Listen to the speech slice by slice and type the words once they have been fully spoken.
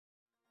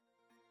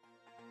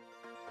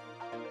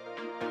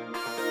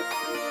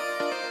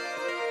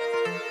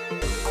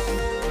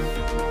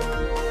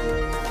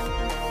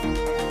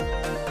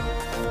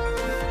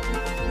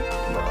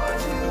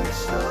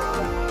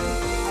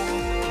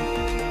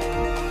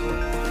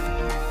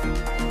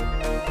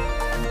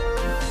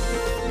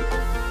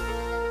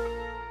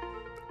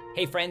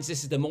Hey friends,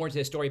 this is the More to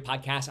the Story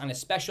podcast on a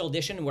special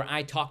edition where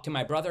I talk to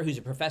my brother, who's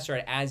a professor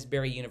at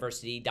Asbury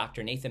University,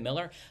 Dr. Nathan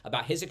Miller,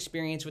 about his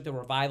experience with the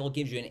revival,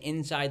 gives you an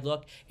inside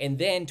look. And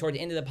then toward the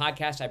end of the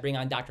podcast, I bring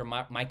on Dr.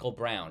 Michael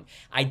Brown.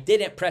 I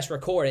didn't press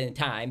record in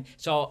time,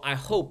 so I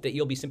hope that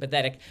you'll be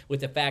sympathetic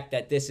with the fact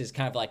that this is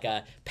kind of like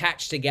a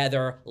patched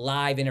together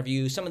live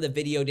interview. Some of the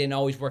video didn't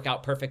always work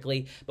out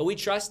perfectly, but we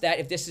trust that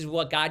if this is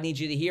what God needs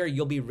you to hear,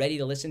 you'll be ready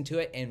to listen to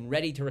it and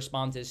ready to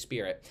respond to His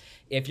Spirit.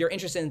 If you're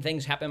interested in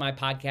things happen in my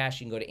podcast,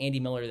 you can go to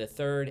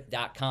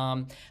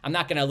andymillerthird.com. I'm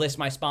not going to list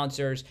my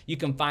sponsors. You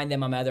can find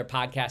them on my other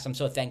podcasts. I'm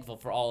so thankful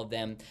for all of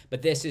them.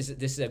 But this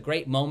is a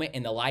great moment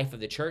in the life of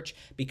the church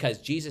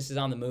because Jesus is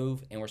on the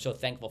move, and we're so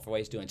thankful for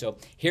what He's doing. So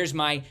here's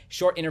my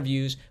short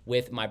interviews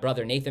with my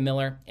brother Nathan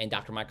Miller and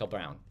Dr. Michael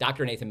Brown.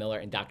 Dr. Nathan Miller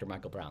and Dr.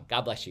 Michael Brown.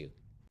 God bless you.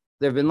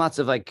 There have been lots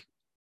of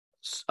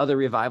other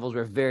revivals.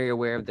 We're very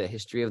aware of the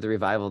history of the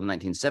revival, the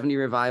 1970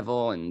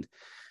 revival, and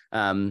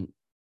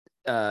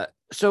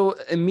so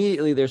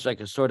immediately there's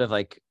a sort of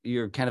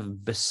you're kind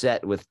of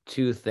beset with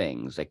two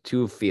things,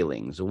 two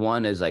feelings.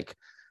 One is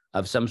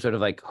of some sort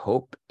of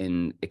hope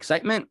and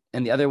excitement,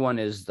 and the other one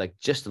is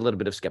just a little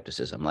bit of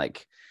skepticism.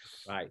 Right.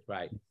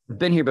 I've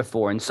been here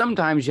before, and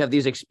sometimes you have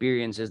these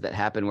experiences that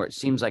happen where it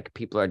seems like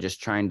people are just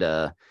trying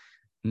to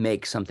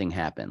make something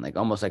happen,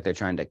 almost like they're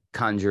trying to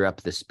conjure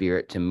up the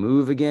Spirit to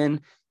move again.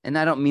 And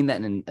I don't mean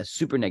that in a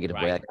super negative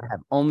way. I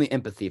have only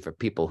empathy for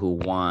people who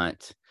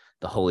want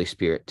the Holy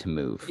Spirit to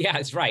move. Yeah,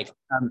 that's right.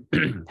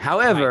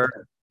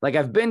 However,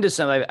 I've been to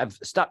some, I've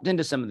stopped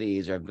into some of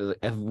these, or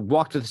I've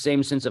walked with the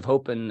same sense of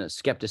hope and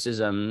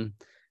skepticism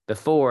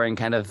before, and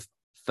kind of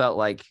felt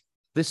like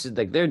this is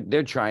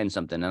they're trying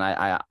something, and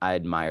I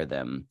admire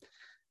them,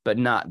 but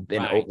not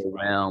been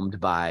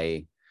overwhelmed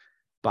by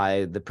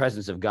the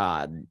presence of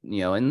God,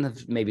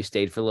 and maybe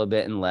stayed for a little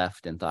bit and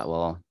left and thought,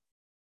 well,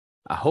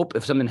 I hope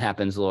if something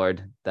happens,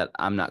 Lord, that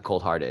I'm not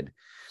cold-hearted.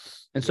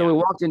 And so we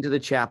walked into the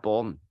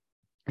chapel,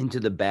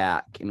 into the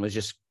back, and was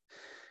just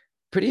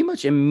pretty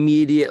much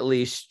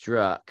immediately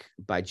struck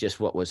by just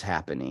what was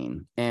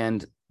happening.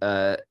 And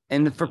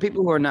for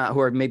people who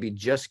are maybe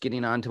just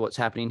getting on to what's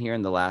happening here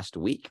in the last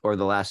week or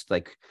the last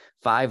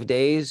 5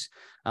 days,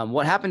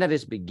 what happened at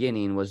its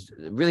beginning was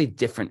really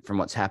different from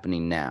what's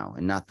happening now.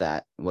 And not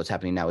that what's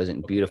happening now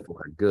isn't beautiful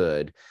or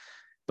good,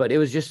 but it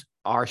was just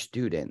our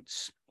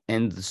students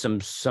and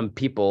some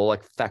people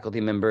like faculty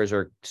members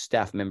or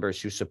staff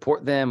members who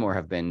support them or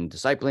have been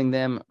discipling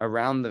them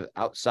around the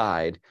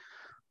outside,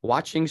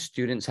 watching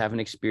students have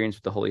an experience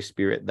with the Holy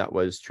Spirit that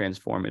was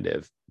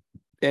transformative.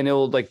 And it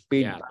will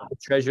I'll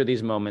treasure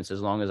these moments as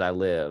long as I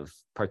live,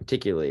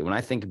 particularly when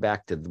I think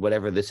back to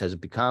whatever this has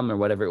become or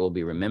whatever it will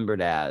be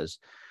remembered as.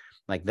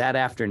 That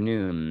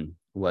afternoon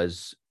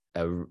was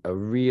a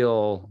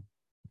real,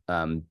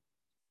 an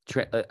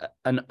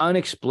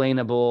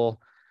unexplainable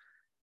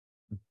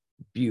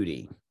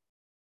beauty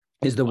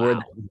is the word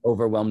that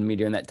overwhelmed me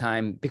during that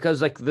time,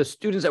 because the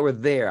students that were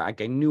there, I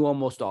knew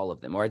almost all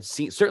of them, or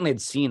certainly had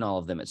seen all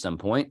of them at some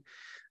point.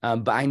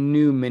 But I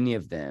knew many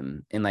of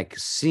them, and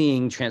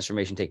seeing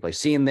transformation take place,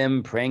 seeing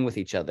them praying with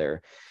each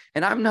other.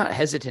 And I'm not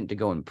hesitant to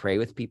go and pray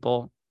with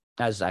people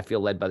as I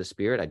feel led by the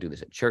Spirit. I do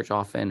this at church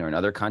often or in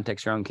other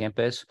contexts around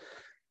campus.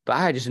 But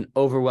I had just an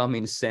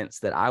overwhelming sense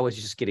that I was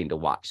just getting to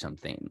watch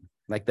something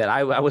that.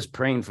 I was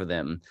praying for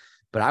them,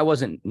 but I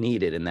wasn't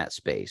needed in that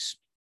space.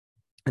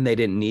 And they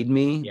didn't need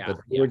me, but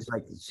they would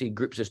see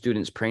groups of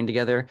students praying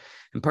together,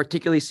 and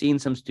particularly seeing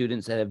some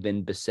students that have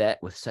been beset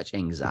with such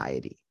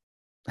anxiety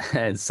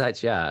and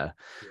such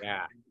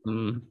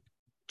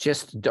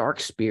just dark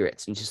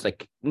spirits, and just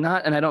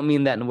not, and I don't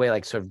mean that in a way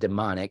sort of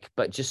demonic,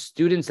 but just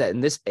students that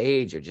in this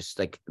age are just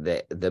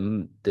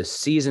the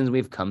seasons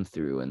we've come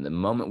through and the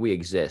moment we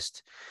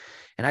exist.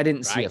 And I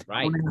didn't see a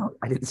phone out.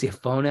 I didn't see a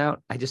phone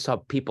out. I just saw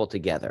people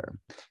together.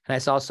 And I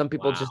saw some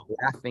people just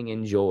laughing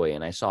in joy.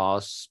 And I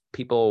saw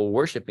people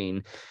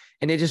worshiping.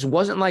 And it just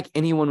wasn't like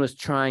anyone was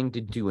trying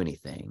to do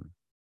anything.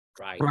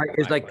 Right.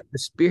 It's the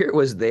Spirit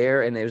was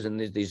there. And there's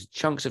these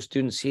chunks of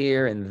students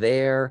here and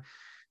there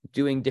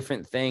doing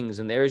different things.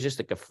 And there was just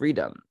a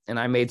freedom. And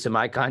I made some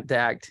eye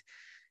contact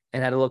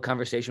and had a little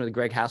conversation with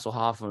Greg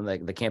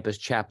Hasselhoff, the campus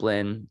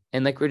chaplain,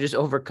 and we're just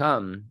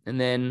overcome. And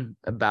then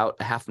about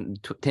 10,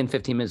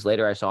 15 minutes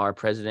later, I saw our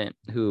president,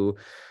 who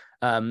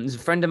is a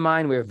friend of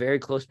mine. We were very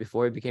close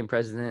before he became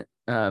president.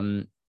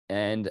 And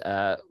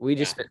we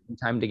just spent some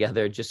time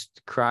together,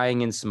 just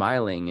crying and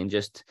smiling and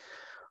just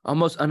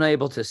almost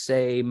unable to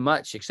say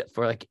much except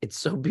for it's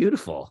so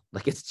beautiful.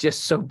 It's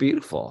just so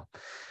beautiful.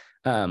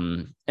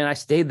 And I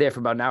stayed there for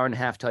about an hour and a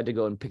half till I had to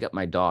go and pick up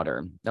my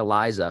daughter,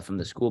 Eliza, from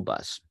the school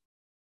bus.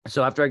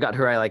 So after I got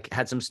her, I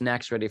had some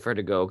snacks ready for her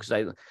to go,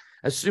 because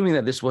assuming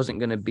that this wasn't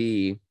going to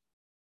be,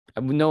 I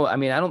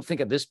don't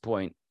think at this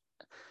point,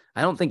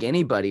 I don't think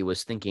anybody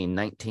was thinking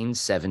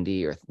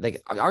 1970 or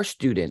our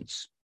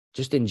students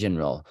just in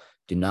general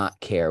do not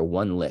care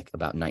one lick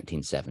about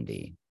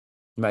 1970.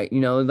 Right.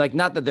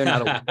 Not that they're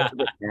not aware of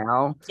it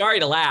now. Sorry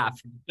to laugh,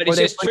 but it's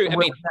just true. I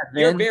mean,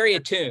 you're very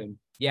attuned.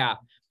 Yeah.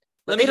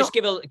 Let they me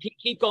don't. just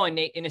keep going,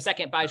 Nate, in a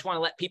second, but I just want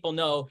to let people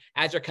know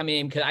as they're coming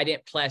in, because I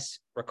didn't press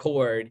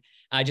record.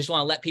 I just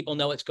want to let people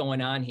know what's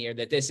going on here,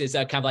 that this is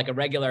a kind of like a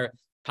regular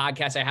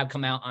podcast I have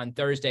come out on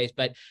Thursdays,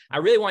 but I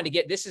really wanted to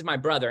get, this is my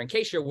brother, in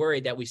case you're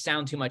worried that we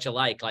sound too much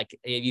alike, like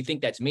if you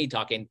think that's me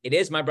talking, it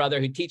is my brother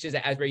who teaches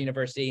at Asbury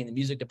University in the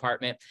music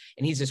department,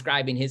 and he's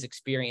describing his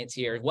experience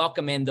here.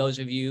 Welcome in those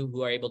of you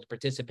who are able to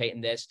participate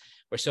in this.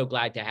 We're so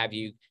glad to have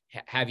you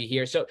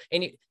here. So,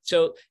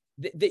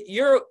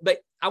 but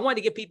I wanted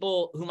to give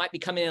people who might be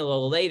coming in a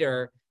little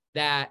later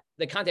that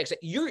the context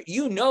that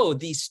you know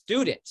these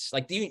students,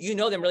 like you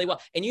know them really well,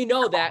 and you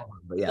know that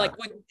like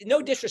with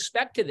no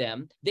disrespect to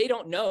them, they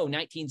don't know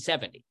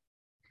 1970,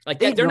 like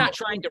that they're not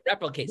trying to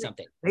replicate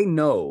something. They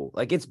know,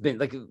 like it's been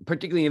like,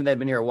 particularly if they've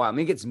been here a while. I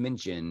mean, it gets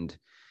mentioned,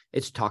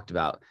 it's talked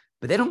about,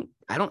 but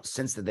I don't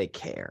sense that they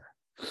care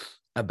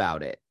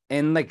about it.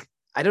 And like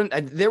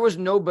there was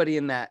nobody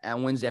in that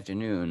on Wednesday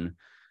afternoon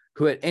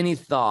who had any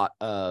thought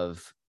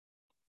of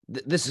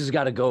this has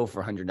got to go for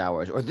 100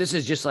 hours, or this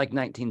is just like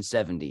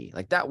 1970.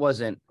 Like that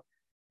wasn't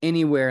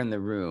anywhere in the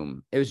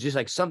room. It was just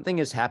like something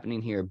is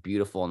happening here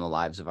beautiful in the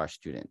lives of our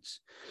students.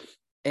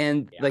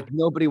 And like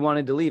nobody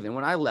wanted to leave. And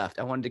when I left,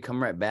 I wanted to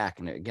come right back.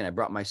 And again, I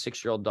brought my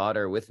 6-year-old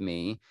daughter with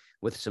me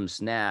with some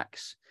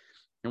snacks.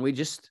 And we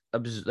just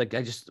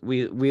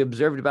we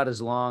observed about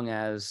as long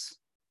as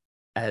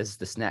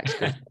the snacks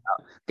could.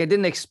 I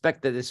didn't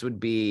expect that this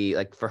would be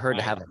like for her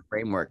to have a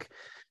framework.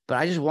 But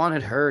I just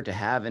wanted her to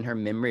have in her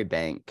memory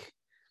bank,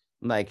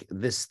 like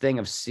this thing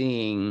of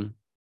seeing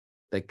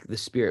like the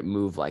Spirit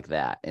move like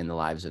that in the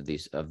lives of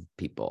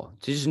people,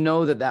 to just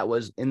know that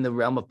was in the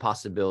realm of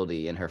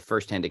possibility in her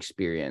firsthand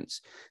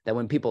experience, that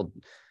when people,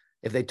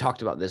 if they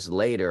talked about this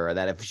later, or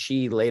that if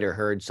she later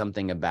heard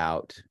something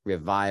about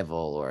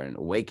revival or an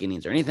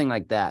awakenings or anything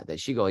like that,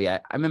 that she go, yeah,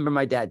 I remember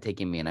my dad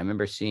taking me, and I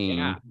remember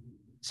seeing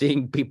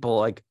people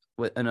like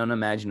with an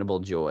unimaginable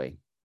joy,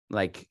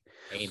 like,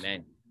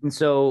 amen. And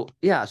so,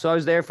 so I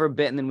was there for a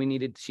bit, and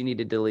then she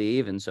needed to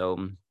leave. And so,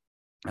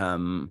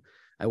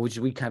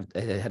 we kind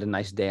of had a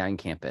nice day on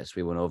campus.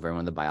 We went over, and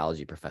one of the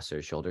biology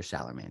professors showed her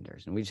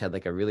salamanders, and we just had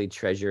like a really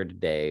treasured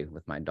day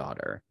with my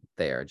daughter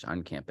there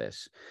on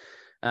campus.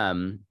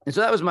 And so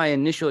that was my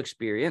initial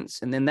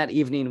experience. And then that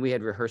evening we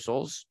had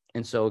rehearsals.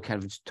 And so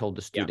kind of just told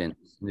the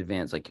students in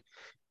advance, like,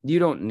 you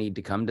don't need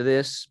to come to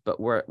this, but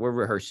we're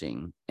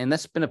rehearsing. And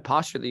that's been a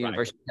posture the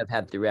university have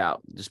had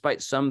throughout,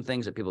 despite some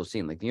things that people have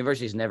seen. Like the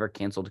university's never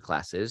canceled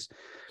classes.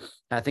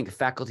 I think the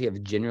faculty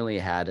have generally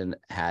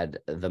had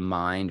the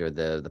mind or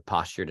the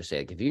posture to say,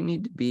 like, if you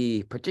need to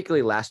be,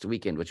 particularly last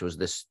weekend, which was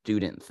this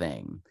student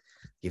thing,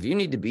 if you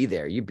need to be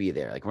there, you be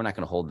there. Like, we're not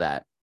going to hold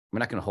that. We're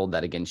not going to hold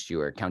that against you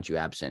or count you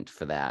absent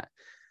for that.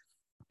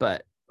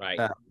 But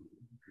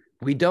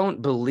we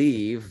don't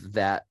believe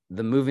that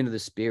the moving of the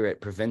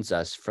Spirit prevents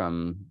us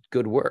from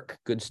good work,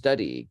 good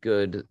study,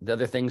 the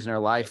other things in our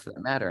life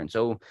that matter. And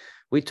so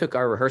we took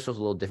our rehearsals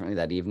a little differently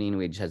that evening.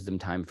 We just had some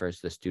time for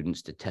the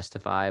students to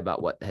testify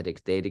about what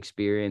they'd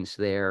experienced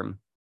there.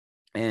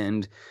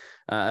 And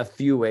a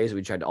few ways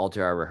we tried to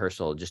alter our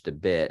rehearsal just a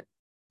bit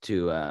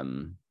for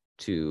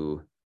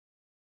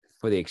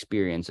the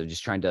experience of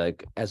just trying to,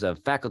 like, as a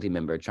faculty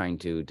member, trying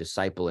to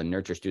disciple and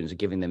nurture students,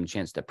 giving them a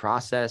chance to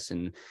process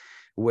and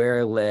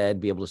where led,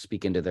 be able to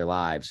speak into their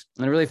lives.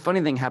 And a really funny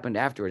thing happened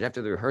afterwards.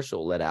 After the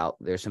rehearsal let out,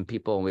 there's some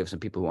people, and we have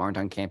some people who aren't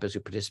on campus who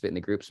participate in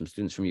the group, some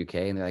students from UK,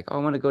 and they're like, oh,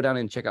 I want to go down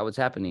and check out what's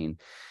happening.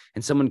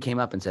 And someone came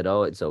up and said,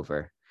 oh, it's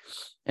over.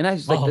 And I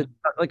was like,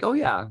 oh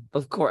yeah,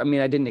 of course. I mean,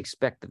 I didn't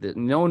expect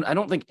that. I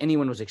don't think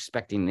anyone was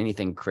expecting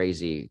anything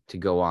crazy to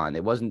go on.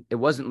 It wasn't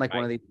like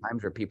one of these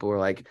times where people were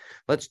like,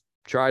 let's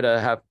try to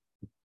have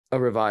a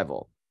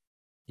revival.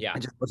 Yeah.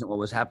 It just wasn't what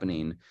was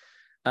happening.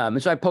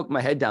 And so I poked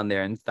my head down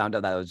there and found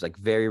out that I was like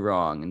very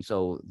wrong. And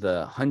so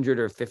the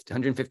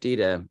 150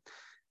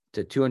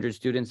 to 200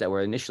 students that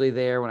were initially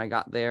there when I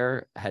got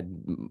there had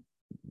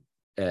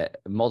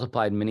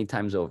multiplied many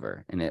times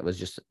over. And it was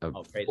just a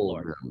full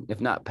room,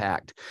 if not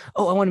packed.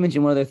 Oh, I want to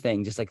mention one other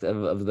thing, just like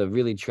of the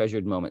really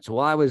treasured moments. So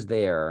while I was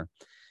there,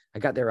 I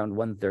got there around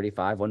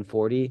 1:35,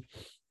 1:40,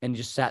 and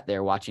just sat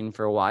there watching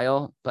for a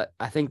while. But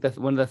I think that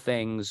one of the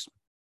things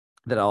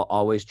that I'll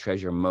always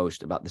treasure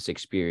most about this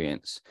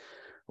experience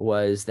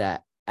was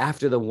that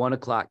after the 1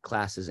 o'clock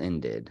classes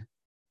ended,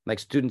 like,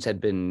 students had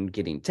been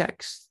getting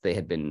texts, they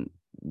had been,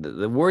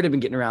 the word had been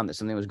getting around that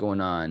something was going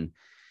on,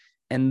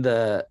 and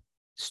the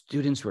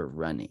students were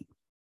running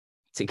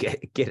to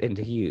get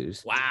into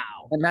Hughes. Wow.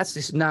 And that's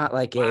just not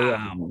like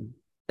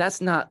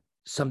that's not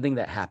something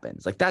that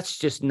happens. Like, that's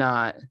just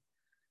not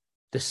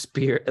the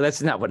Spirit.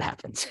 That's not what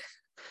happens.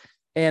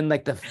 And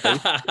like the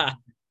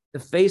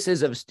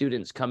faces of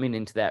students coming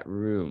into that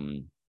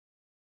room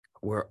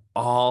were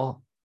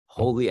all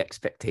holy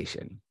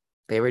expectation.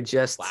 They were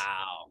just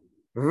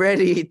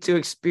ready to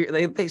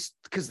experience.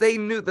 Because they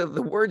knew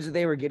the words that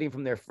they were getting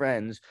from their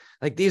friends,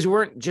 like, these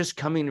weren't just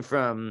coming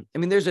from. I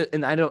mean,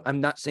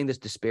 I'm not saying this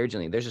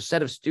disparagingly. There's a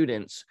set of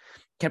students,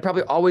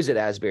 probably always at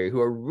Asbury,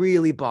 who are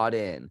really bought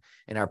in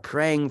and are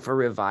praying for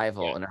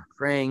revival and are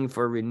praying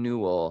for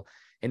renewal.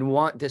 and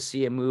want to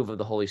see a move of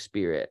the Holy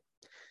Spirit.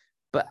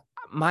 But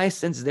my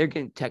sense is they're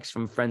getting texts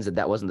from friends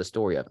that wasn't the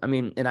story of. I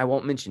mean, and I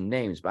won't mention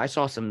names, but I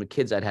saw some of the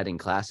kids I'd had in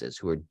classes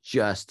who were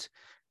just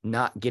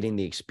not getting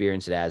the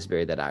experience at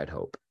Asbury that I'd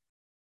hope,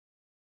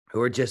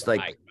 who are just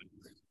like, Right.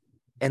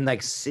 and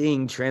like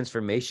seeing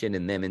transformation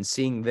in them and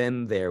seeing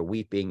them there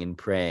weeping and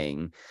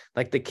praying,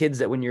 like the kids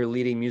that when you're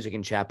leading music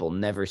in chapel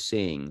never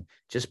sing,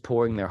 just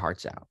pouring their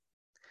hearts out.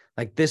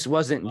 Like this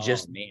wasn't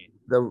just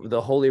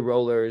the holy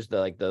rollers,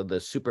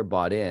 the super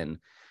bought in.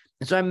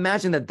 And so I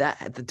imagine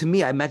that to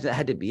me, I imagine that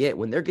had to be it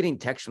when they're getting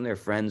texts from their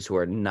friends who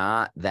are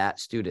not that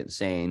student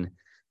saying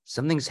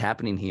something's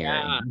happening here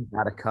and you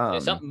gotta come.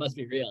 Something must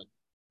be real.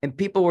 And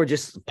people were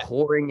just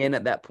pouring in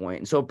at that point.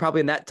 And so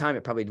probably in that time,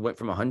 it probably went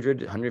from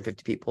 100,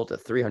 150 people to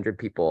 300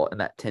 people in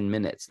that 10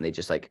 minutes. And they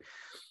just like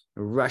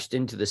rushed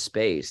into the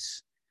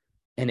space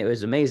and it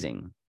was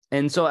amazing.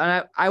 And so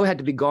I had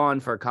to be gone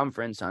for a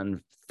conference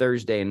on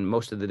Thursday and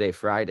most of the day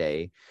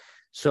Friday.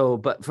 So,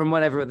 but from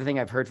whatever the thing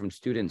I've heard from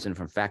students and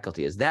from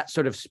faculty is that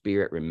sort of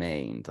spirit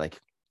remained. Like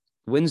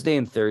Wednesday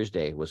and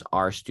Thursday was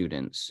our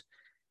students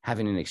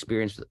having an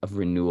experience of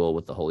renewal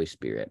with the Holy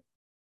Spirit.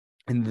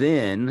 And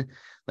then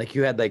like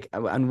you had like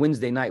on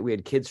Wednesday night, we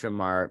had kids from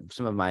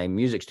some of my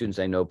music students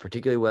I know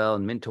particularly well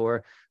and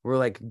mentor were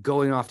like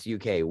going off to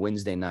UK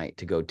Wednesday night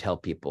to go tell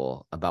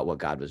people about what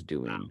God was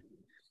doing. Wow.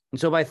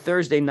 And so by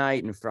Thursday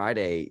night and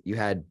Friday, you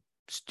had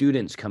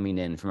students coming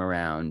in from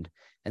around.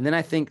 And then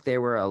I think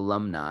there were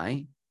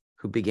alumni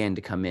who began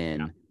to come in.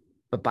 Yeah.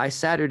 But by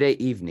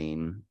Saturday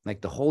evening, like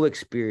the whole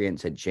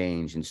experience had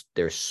changed. And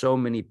there's so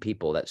many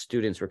people that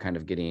students were kind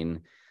of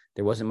getting,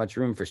 there wasn't much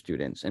room for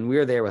students. And we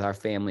were there with our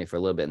family for a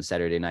little bit on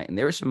Saturday night. And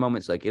there were some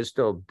moments like it was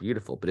still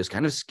beautiful, but it's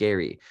kind of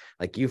scary.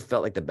 Like you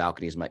felt like the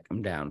balconies might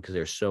come down because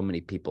there's so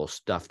many people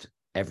stuffed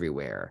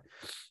everywhere.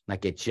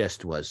 Like it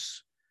just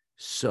was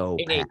so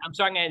Hey, Nate, I'm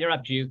sorry I'm going to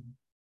interrupt you.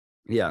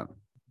 Yeah.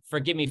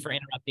 Forgive me for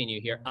interrupting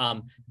you here,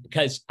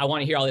 because I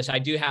want to hear all this.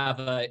 I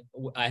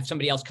have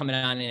somebody else coming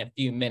on in a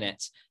few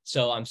minutes,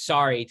 so I'm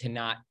sorry to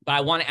not, but I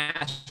want to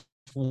ask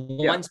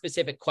one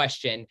specific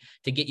question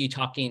to get you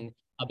talking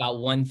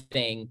about one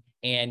thing.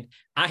 And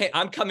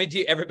I'm coming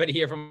to everybody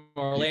here from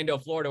Orlando,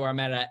 Florida, where I'm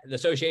at the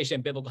Association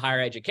of Biblical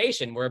Higher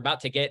Education. We're about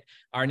to get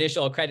our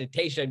initial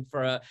accreditation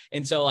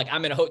and so like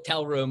I'm in a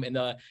hotel room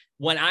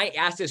when I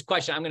ask this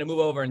question, I'm going to move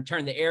over and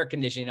turn the air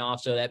conditioning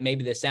off so that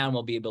maybe the sound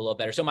will be a little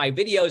better. So my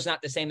video is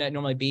not the same that it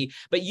normally be,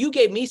 but you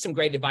gave me some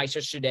great advice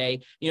yesterday,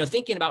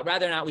 thinking about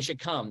whether or not we should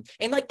come.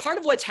 And like part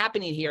of what's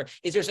happening here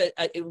is there's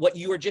what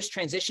you were just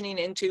transitioning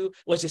into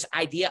was this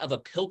idea of a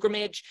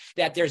pilgrimage,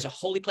 that there's a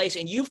holy place.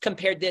 And you've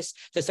compared this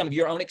to some of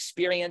your own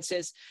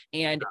experiences.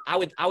 And I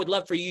would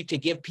love for you to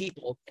give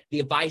people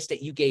the advice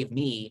that you gave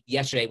me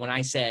yesterday when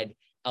I said,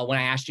 when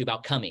I asked you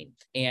about coming.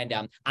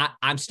 And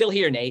I'm still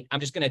here, Nate. I'm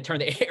just going to turn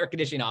the air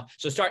conditioning off.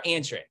 So start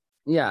answering.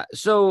 Yeah.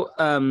 So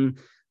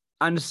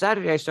on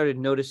Saturday, I started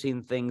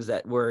noticing things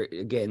that were,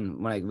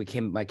 again, when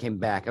I came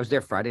back, I was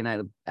there Friday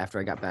night after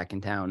I got back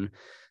in town.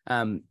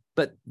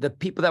 But the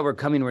people that were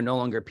coming were no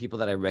longer people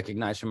that I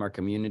recognized from our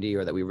community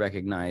or that we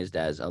recognized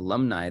as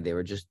alumni. They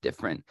were just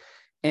different.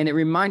 And it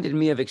reminded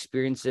me of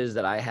experiences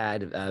that I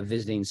had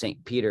visiting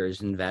St.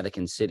 Peter's in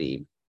Vatican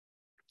City,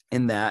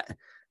 in that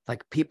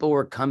like people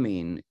were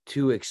coming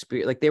to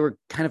experience, like they were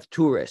kind of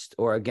tourists,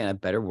 or again, a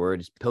better word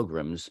is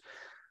pilgrims.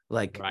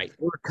 Like They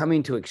were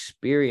coming to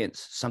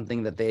experience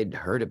something that they'd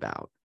heard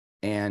about,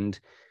 and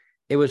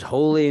it was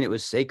holy and it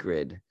was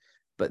sacred,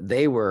 but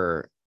they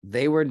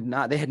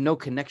had no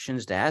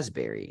connections to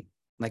Asbury.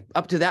 Like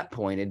up to that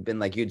point, it'd been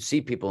like, you'd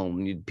see people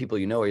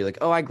or you're like,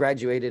 oh, I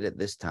graduated at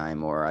this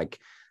time, or like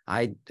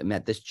I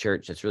met this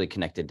church that's really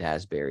connected to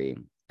Asbury.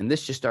 And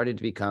this just started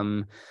to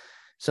become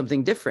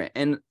something different.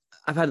 And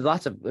I've had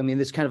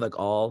this kind of like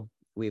all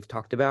we've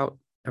talked about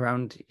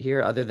around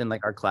here, other than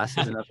like our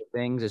classes and other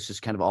things. It's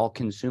just kind of all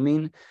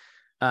consuming.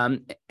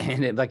 And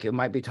it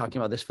might be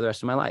talking about this for the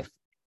rest of my life.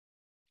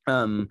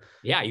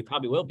 Yeah, you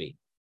probably will be.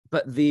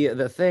 But one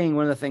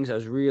of the things I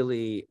was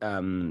really,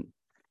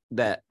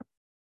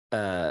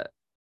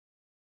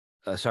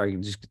 sorry,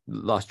 just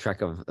lost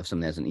track of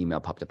something as an email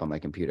popped up on my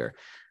computer.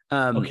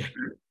 Okay.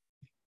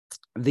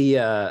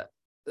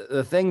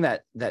 The thing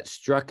that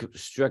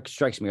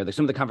strikes me, or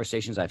some of the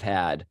conversations I've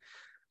had,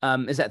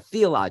 is that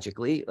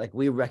theologically, like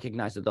we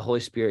recognize that the Holy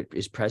Spirit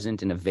is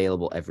present and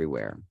available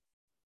everywhere.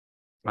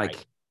 Right.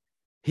 Like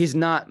he's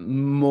not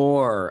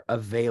more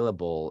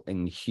available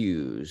in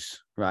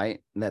Hughes, right?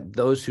 That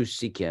those who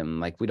seek him,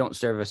 like we don't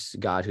serve a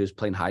God who's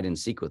playing hide and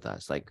seek with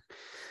us. Like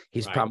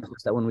he's promised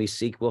us that when we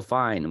seek, we'll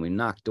find, and we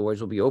knock, doors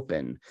will be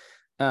open.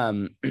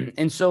 And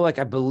so like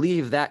I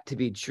believe that to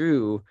be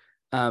true.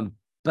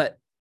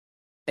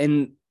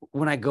 And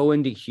when I go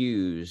into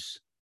Hughes,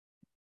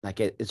 like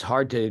it's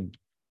hard to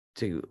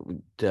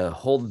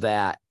hold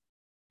that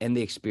and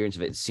the experience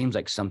of it. It seems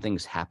like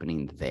something's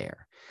happening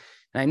there.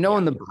 And I know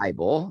in the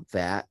Bible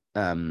that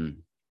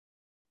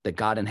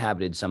God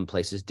inhabited some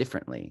places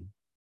differently.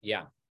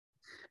 Yeah.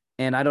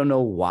 And I don't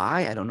know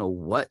why. I don't know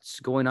what's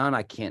going on.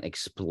 I can't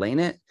explain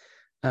it.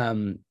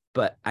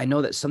 but I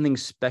know that something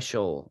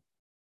special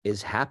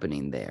is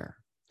happening there.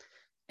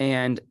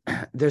 And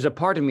there's a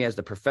part of me as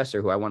the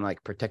professor who I want to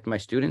like protect my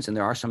students. And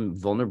there are some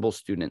vulnerable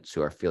students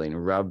who are feeling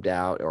rubbed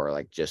out or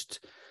like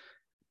just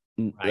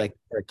like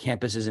their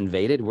campus is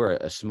invaded. We're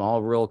a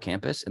small rural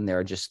campus and there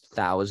are just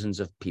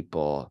thousands of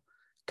people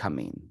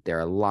coming. There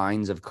are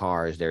lines of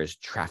cars. There's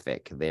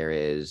traffic. There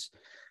is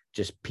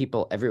just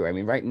people everywhere. I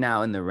mean, right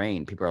now in the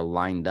rain, people are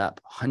lined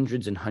up,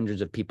 hundreds and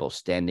hundreds of people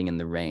standing in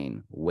the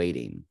rain,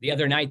 waiting. The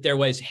other night there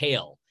was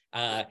hail.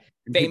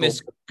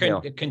 Famous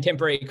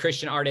contemporary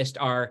Christian artists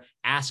are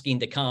asking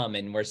to come,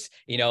 and we're,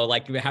 you know,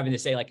 like we're having to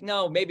say like,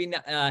 no, maybe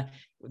not,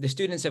 the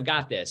students have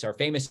got this, or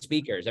famous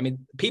speakers. I mean,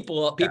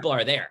 people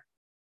are there.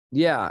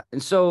 Yeah.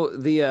 And so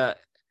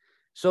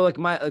so like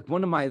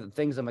one of my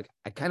things, I'm like,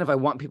 I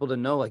want people to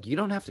know, like, you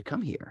don't have to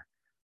come here.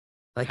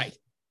 Like, right.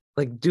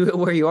 Like do it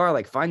where you are,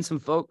 like find some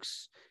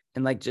folks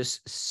and like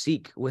just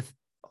seek with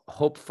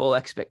hopeful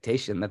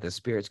expectation that the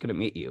Spirit's going to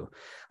meet you.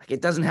 Like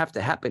it doesn't have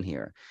to happen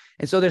here.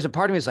 And so there's a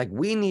part of me that's like,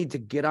 we need to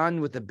get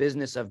on with the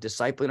business of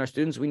discipling our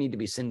students. We need to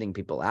be sending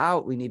people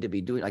out. We need to be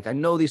doing, like, I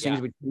know these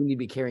things, we need to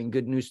be carrying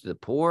good news to the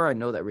poor. I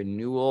know that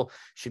renewal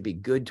should be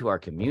good to our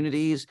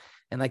communities.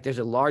 And like, there's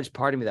a large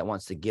part of me that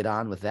wants to get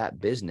on with that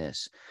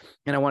business.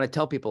 And I want to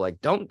tell people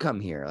like, don't come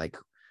here. Like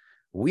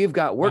we've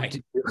got work to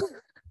do.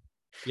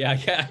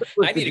 Yeah.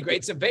 I need to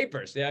grade some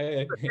papers.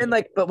 Yeah. And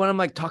like, but when I'm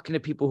like talking to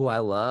people who I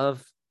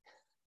love,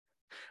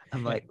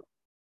 I'm like,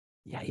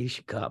 yeah, you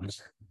should come.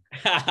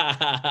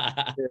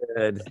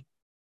 Good.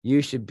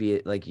 You should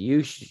be like,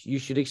 you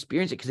should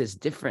experience it because it's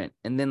different.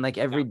 And then like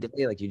every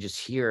day, like you just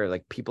hear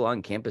like people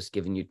on campus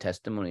giving you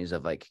testimonies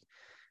of like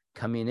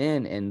coming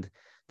in, and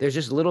there's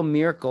just little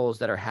miracles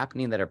that are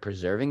happening that are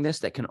preserving this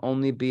that can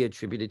only be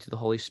attributed to the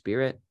Holy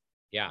Spirit.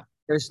 Yeah.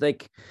 There's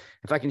like,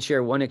 if I can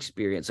share one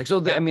experience, like,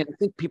 so I mean, I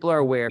think people are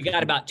aware. We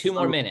got about 2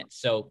 more minutes.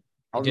 So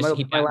just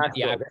keep my last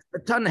a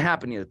ton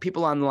happening.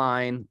 People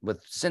online with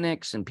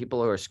cynics and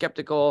people who are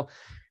skeptical.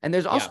 And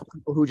there's also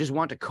people who just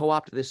want to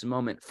co-opt this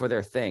moment for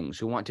their things,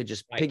 who want to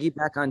just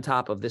piggyback on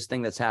top of this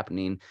thing that's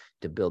happening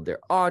to build their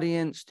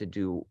audience, to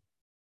do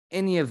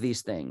any of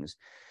these things.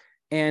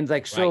 And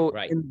like, so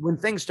when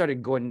things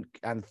started going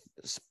on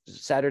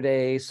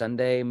Saturday,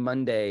 Sunday,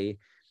 Monday,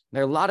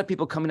 there are a lot of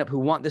people coming up who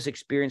want this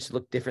experience to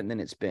look different than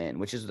it's been,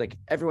 which is like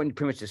everyone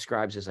pretty much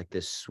describes as like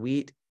this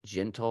sweet,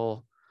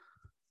 gentle,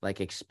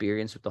 like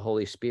experience with the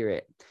Holy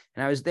Spirit.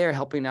 And I was there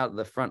helping out at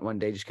the front one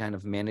day, just kind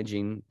of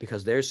managing,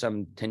 because there's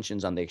some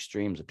tensions on the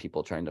extremes of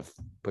people trying to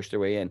push their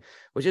way in,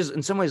 which is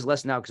in some ways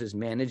less now because it's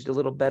managed a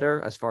little better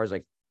as far as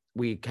like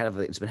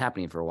it's been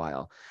happening for a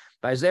while.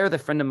 But I was there with a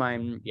friend of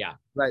mine. Yeah.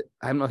 But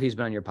I don't know if he's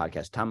been on your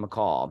podcast, Tom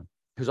McCall,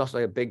 who's also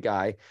like a big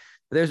guy.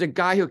 There's a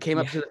guy who came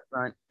up to the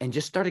front and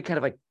just started kind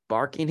of like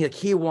barking.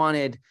 He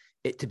wanted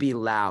it to be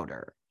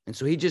louder. And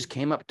so he just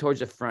came up towards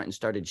the front and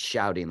started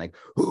shouting like,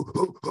 hoo,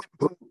 hoo, hoo,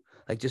 hoo,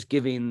 like just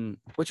giving,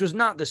 which was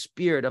not the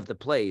spirit of the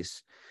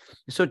place.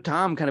 So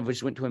Tom kind of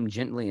just went to him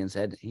gently and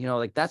said, you know,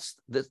 like that's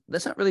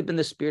not really been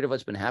the spirit of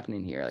what's been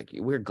happening here. Like,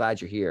 we're glad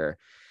you're here.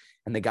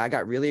 And the guy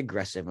got really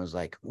aggressive and was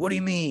like, what do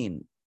you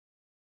mean?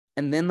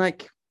 And then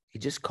like, he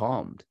just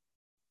calmed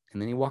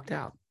and then he walked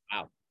out.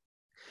 Wow.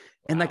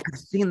 And like, I've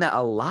seen that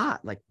a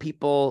lot, like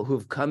people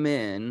who've come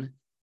in,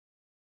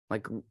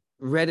 like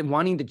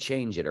wanting to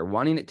change it or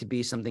wanting it to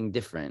be something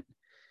different,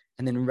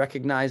 and then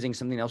recognizing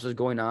something else is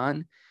going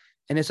on.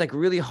 And it's like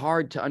really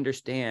hard to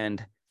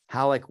understand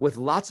how, like, with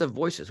lots of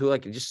voices who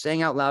like just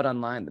saying out loud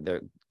online that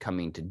they're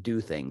coming to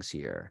do things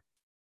here,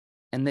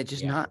 and they're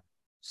just not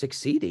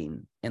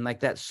succeeding. And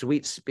like that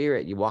sweet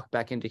spirit, you walk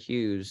back into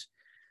Hughes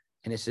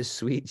and it's this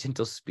sweet,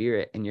 gentle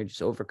spirit, and you're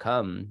just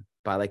overcome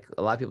by, like,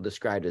 a lot of people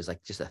describe it as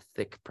like just a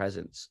thick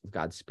presence of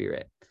God's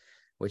Spirit,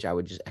 which I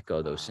would just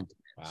echo those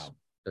sentiments. Wow.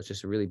 So it's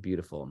just really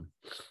beautiful.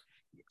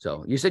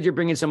 So you said you're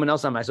bringing someone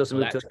else on. I supposed to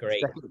move to the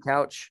second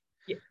couch.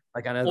 Yeah.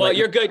 Like, I know. Well,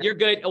 you're good. You're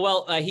good.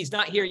 Well, he's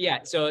not here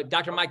yet. So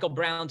Dr. Michael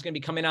Brown's going to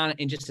be coming on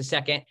in just a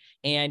second.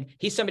 And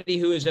he's somebody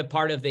who is a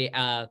part of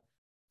the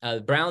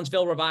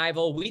Brownsville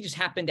revival. We just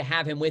happened to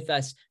have him with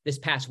us this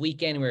past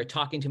weekend. We were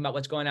talking to him about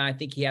what's going on. I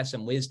think he has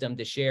some wisdom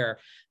to share.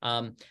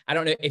 I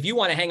don't know if you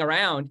want to hang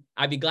around.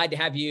 I'd be glad to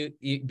have you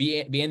be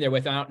in there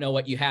with him. I don't know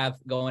what you have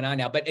going on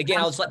now, but again,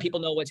 I'll just let people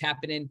know what's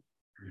happening.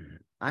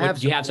 Do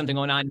you have something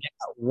going on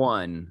next?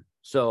 One.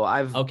 So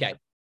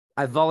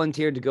I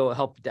volunteered to go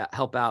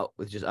help out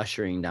with just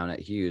ushering down at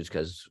Hughes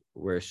because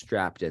we're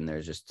strapped in.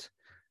 There's just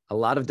a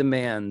lot of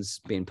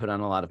demands being put on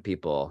a lot of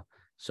people.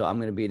 So I'm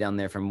going to be down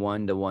there from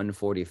 1 to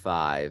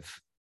 1:45.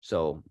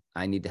 So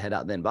I need to head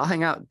out then, but I'll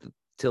hang out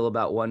till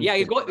about 1. Yeah,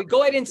 you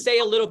go ahead and say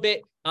a little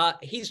bit.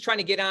 He's trying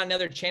to get on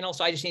another channel,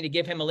 so I just need to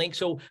give him a link.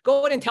 So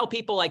go ahead and tell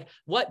people like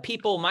what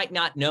people might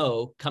not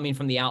know coming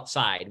from the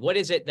outside. What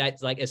is it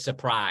that's like a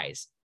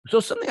surprise? So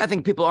something I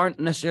think people aren't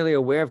necessarily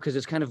aware of because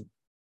it's kind of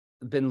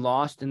been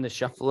lost in the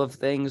shuffle of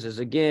things is,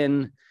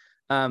 again,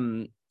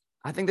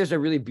 I think there's a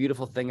really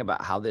beautiful thing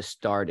about how this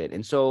started.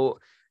 And so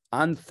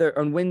on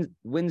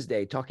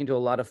Wednesday, talking to a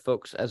lot of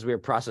folks as we were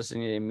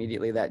processing it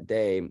immediately that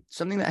day,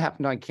 something that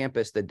happened on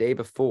campus the day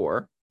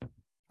before,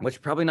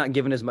 which probably not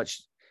given as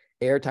much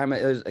airtime.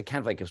 It was kind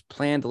of like it was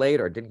planned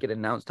late or didn't get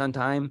announced on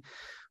time.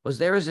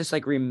 There was this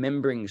like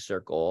remembering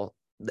circle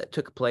that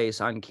took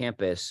place on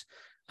campus,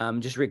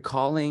 just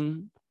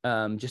recalling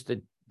just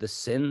the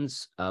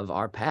sins of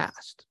our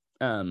past,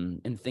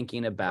 and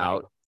thinking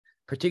about,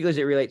 particularly as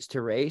it relates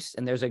to race.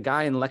 And there's a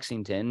guy in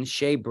Lexington,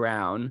 Shay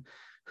Brown,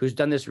 who's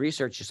done this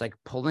research, just like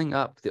pulling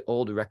up the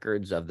old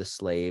records of the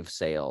slave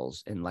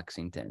sales in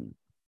Lexington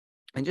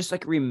and just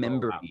like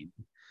remembering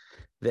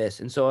this.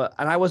 And so,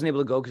 and I wasn't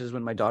able to go because it was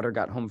when my daughter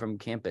got home from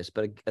campus,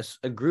 but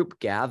a group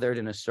gathered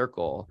in a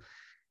circle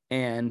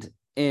and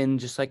in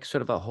just like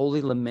sort of a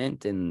holy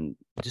lament and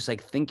just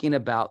like thinking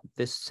about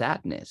this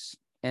sadness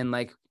and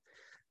like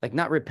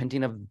not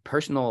repenting of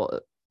personal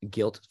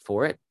guilt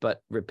for it,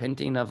 but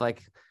repenting of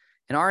like,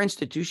 and our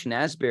institution,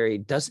 Asbury,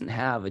 doesn't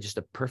have just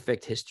a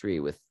perfect history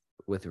with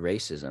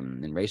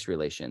racism and race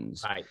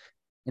relations. Right.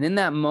 And in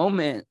that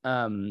moment,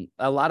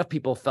 a lot of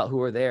people who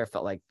were there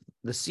felt like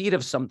the seed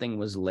of something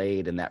was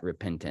laid in that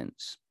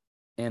repentance.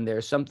 And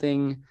there's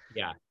something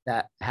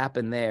that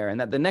happened there. And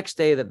that the next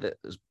day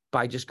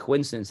by just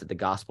coincidence that the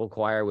gospel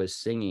choir was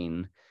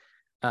singing.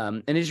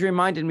 And it just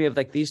reminded me of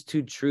like these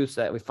two truths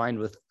that we find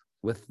with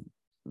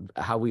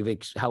how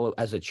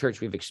as a church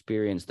we've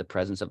experienced the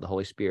presence of the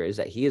Holy Spirit, is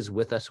that he is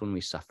with us when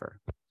we suffer.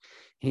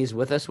 He's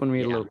with us when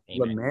we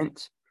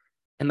lament,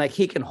 and like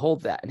he can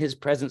hold that, and his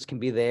presence can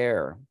be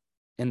there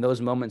in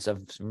those moments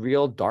of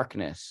real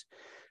darkness,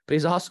 but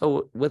he's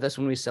also with us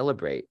when we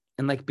celebrate.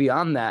 And like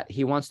beyond that,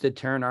 he wants to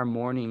turn our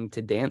mourning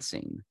to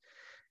dancing,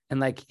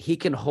 and like he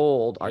can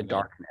hold our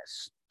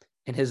darkness,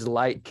 and his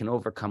light can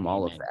overcome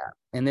all of that.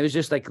 And it was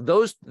just like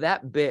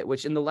that bit,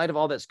 which in the light of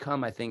all that's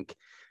come, I think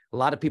a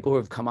lot of people who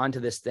have come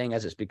onto this thing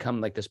as it's become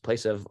like this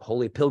place of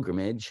holy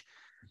pilgrimage,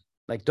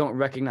 like don't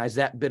recognize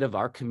that bit of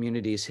our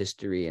community's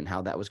history and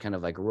how that was kind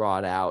of like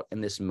wrought out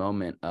in this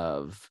moment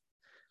of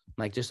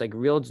like just like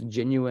real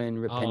genuine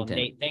repentance. Oh,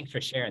 Nate, thanks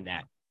for sharing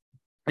that.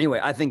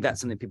 Anyway, I think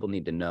that's something people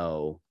need to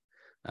know.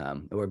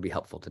 It would be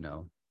helpful to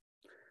know.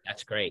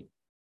 That's great.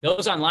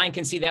 Those online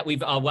can see that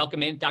we've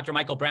welcomed in Dr.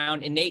 Michael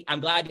Brown. And Nate, I'm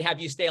glad to have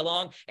you stay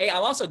along. Hey,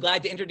 I'm also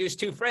glad to introduce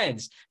two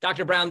friends.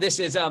 Dr. Brown, this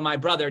is my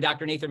brother,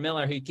 Dr. Nathan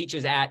Miller, who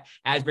teaches at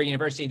Asbury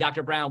University.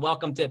 Dr. Brown,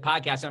 welcome to the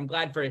podcast. I'm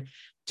glad for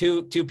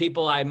two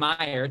people I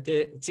admire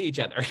to see each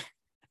other.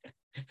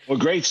 Well,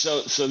 great.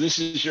 So this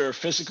is your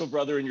physical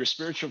brother and your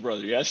spiritual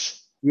brother,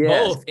 yes?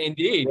 Yes. Both,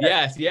 indeed.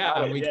 Yes.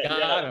 Yeah. We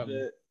got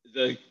them.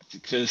 The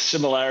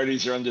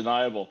similarities are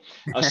undeniable.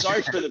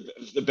 Sorry for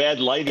the bad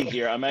lighting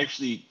here. I'm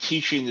actually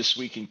teaching this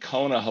week in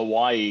Kona,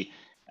 Hawaii,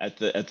 at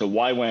the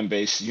YWAM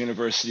base, the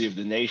University of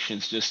the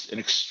Nations. Just an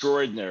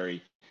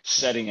extraordinary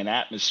setting and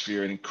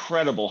atmosphere, an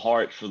incredible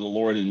heart for the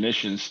Lord and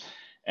missions.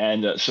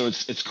 And so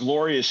it's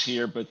glorious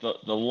here, but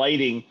the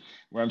lighting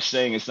where I'm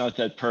staying is not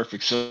that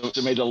perfect. So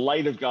may the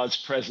light of God's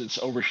presence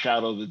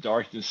overshadow the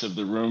darkness of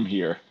the room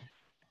here.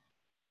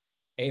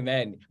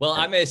 Amen. Well,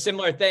 I'm a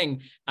similar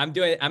thing. I'm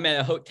at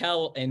a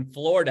hotel in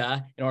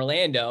Florida, in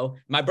Orlando.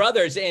 My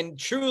brother's in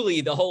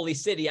truly the holy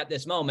city at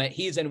this moment.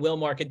 He's in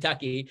Wilmore,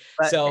 Kentucky.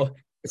 But so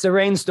it's a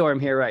rainstorm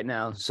here right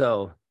now.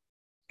 So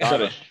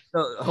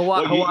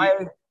Hawaii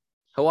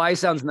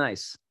sounds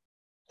nice.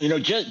 You know,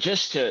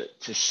 just to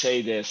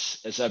say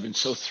this, as I've been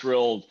so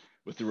thrilled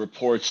with the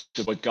reports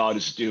of what God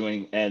is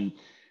doing, and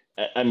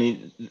I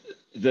mean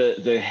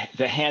the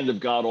hand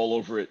of God all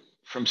over it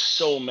from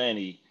so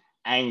many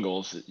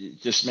angles. It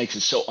just makes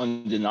it so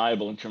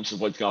undeniable in terms of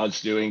what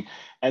God's doing,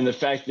 and the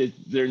fact that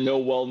there are no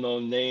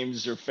well-known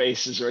names or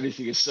faces or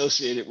anything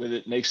associated with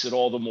it makes it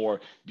all the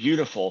more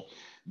beautiful.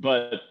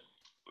 But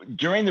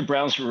during the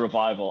Brownsville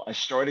revival, I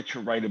started to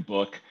write a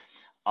book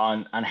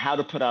on how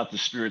to put out the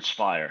Spirit's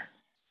fire.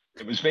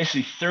 It was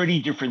basically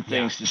 30 different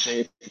things to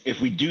say, if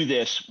we do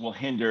this, we'll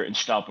hinder and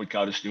stop what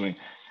God is doing.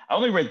 I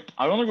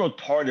only wrote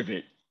part of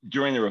it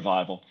during the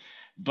revival,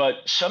 but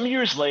some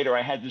years later,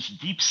 I had this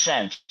deep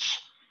sense,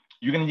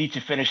 you're going to need to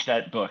finish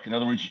that book. In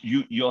other words,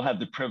 you'll have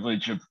the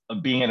privilege of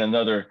being in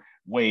another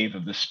wave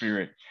of the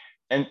Spirit.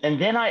 And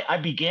then I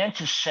began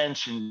to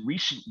sense in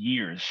recent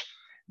years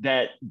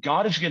that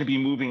God is going to be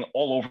moving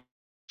all over.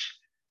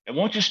 It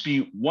won't just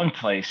be one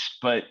place,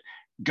 but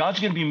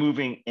God's going to be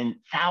moving in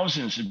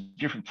thousands of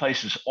different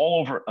places all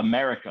over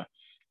America.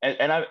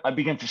 And I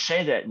began to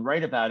say that and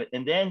write about it.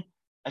 And then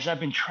as I've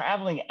been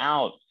traveling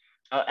out,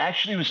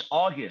 actually it was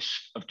August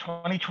of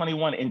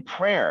 2021 in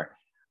prayer,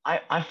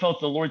 I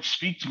felt the Lord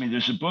speak to me.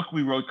 There's a book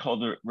we wrote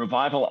called the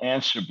Revival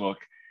Answer Book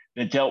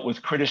that dealt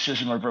with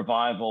criticism of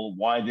revival.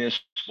 Why does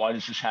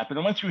this happen?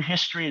 I went through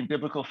history and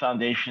biblical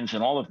foundations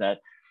and all of that.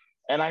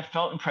 And I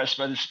felt impressed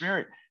by the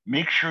Spirit.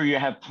 Make sure you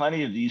have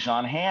plenty of these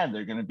on hand.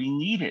 They're going to be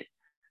needed.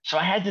 So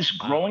I had this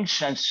growing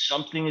sense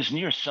something is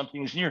near.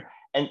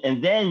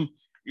 And then,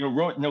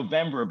 wrote in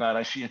November about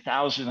I see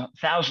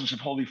thousands of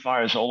holy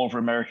fires all over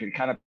America to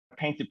kind of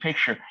paint the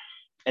picture.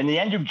 And the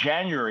end of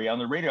January on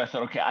the radio, I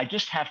thought, okay, I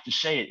just have to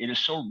say it. It is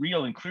so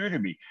real and clear to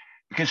me.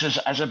 Because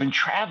as I've been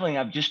traveling,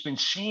 I've just been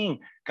seeing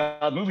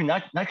God moving,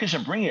 not because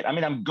I'm bringing it. I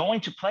mean, I'm going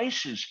to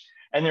places,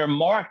 And they're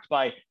marked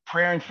by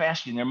prayer and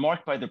fasting. They're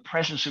marked by the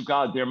presence of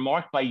God. They're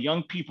marked by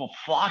young people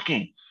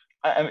flocking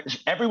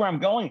everywhere I'm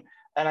going.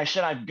 And I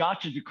said, I've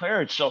got to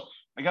declare it. So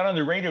I got on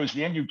the radio. It was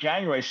the end of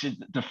January. I said,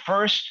 the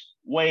first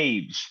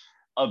waves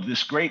of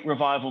this great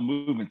revival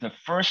movement, the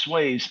first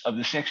waves of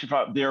the next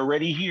revival, they're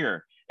already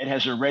here. It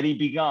has already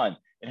begun.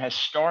 It has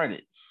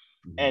started.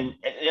 And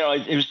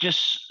it was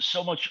just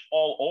so much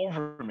all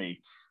over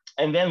me.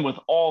 And then with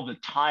all the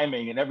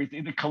timing and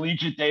everything, the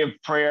Collegiate Day of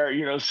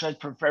Prayer, set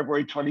for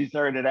February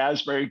 23rd at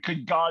Asbury,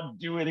 could God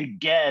do it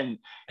again?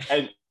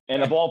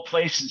 And of all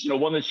places,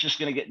 one that's just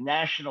going to get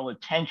national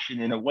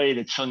attention in a way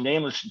that's so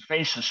nameless and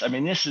faceless. I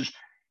mean,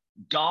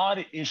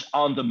 God is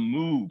on the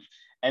move.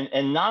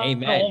 And not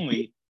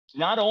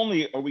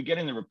only are we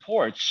getting the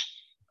reports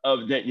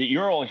that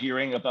you're all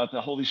hearing about the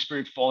Holy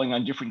Spirit falling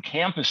on different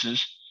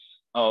campuses.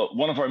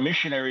 One of our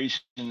missionaries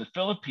in the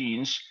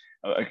Philippines,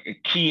 a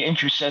key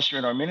intercessor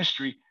in our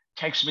ministry,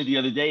 texted me the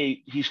other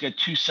day. He's got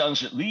 2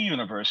 sons at Lee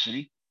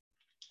University,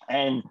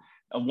 and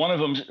one of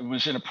them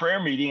was in a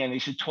prayer meeting, and they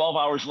said 12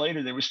 hours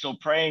later they were still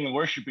praying and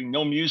worshiping,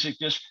 no music,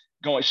 just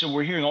going. So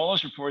we're hearing all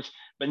those reports,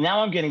 but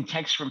now I'm getting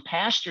texts from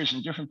pastors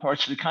in different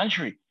parts of the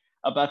country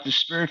about the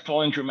Spirit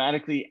falling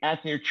dramatically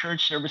at their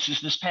church services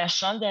this past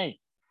Sunday.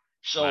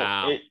 So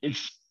wow.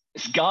 It's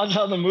God's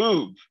on the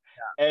move,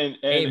 and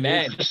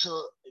Amen.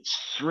 It's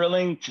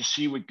thrilling to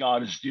see what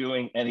God is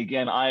doing. And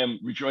again, I am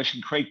rejoicing.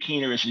 Craig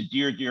Keener is a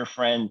dear, dear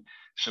friend.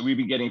 So we've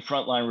been getting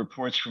frontline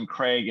reports from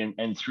Craig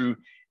and through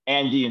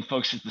Andy and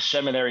folks at the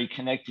seminary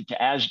connected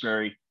to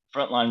Asbury,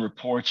 frontline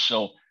reports.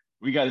 So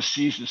we got to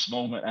seize this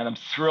moment. And I'm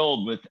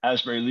thrilled with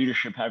Asbury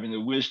leadership having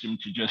the wisdom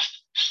to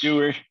just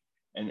steward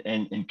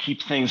and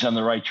keep things on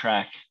the right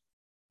track.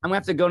 I'm going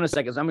to have to go in a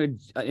second. So I'm going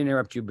to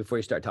interrupt you before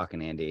you start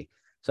talking, Andy.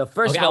 So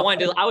first of all,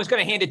 I was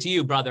going to hand it to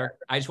you, brother.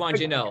 I just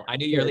wanted you to know. I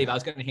knew you were leaving. I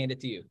was going to hand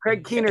it to you.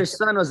 Craig Keener's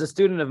son was a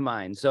student of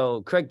mine.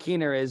 So Craig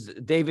Keener is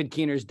David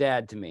Keener's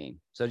dad to me.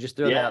 So just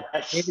throw that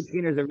out. David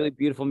Keener is a really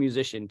beautiful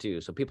musician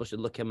too. So people should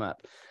look him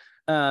up.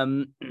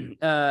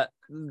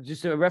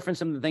 Just to reference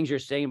some of the things you're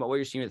saying about what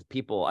you're seeing with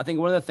people. I think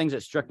one of the things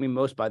that struck me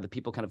most by the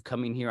people kind of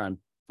coming here on,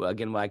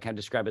 again, what I kind of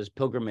describe as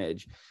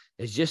pilgrimage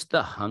is just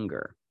the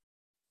hunger.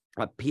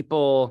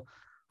 People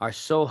are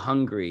so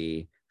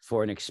hungry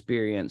for an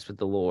experience with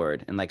the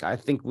Lord. And I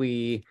think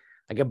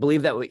I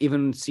believe that we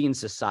even see in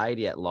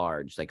society at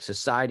large,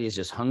 society is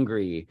just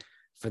hungry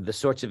for the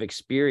sorts of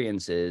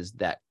experiences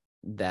that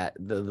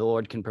the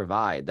Lord can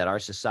provide, that our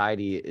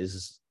society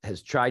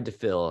has tried to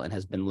fill and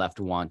has been left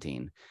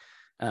wanting.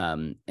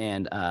 I'm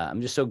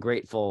just so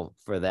grateful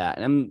for that.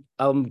 And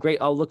I'm great.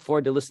 I'll look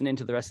forward to listening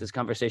to the rest of this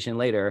conversation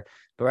later.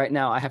 But right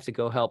now I have to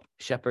go help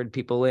shepherd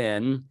people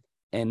in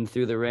and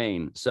through the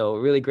rain. So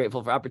really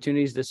grateful for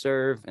opportunities to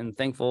serve and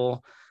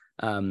thankful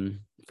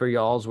for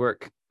y'all's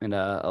work, and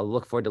I'll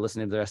look forward to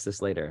listening to the rest of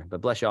this later.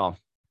 But bless y'all.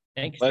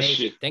 Thanks,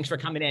 Nate. Thanks for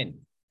coming in.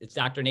 It's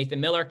Dr.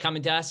 Nathan Miller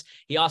coming to us.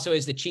 He also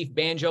is the chief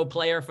banjo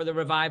player for the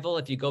revival.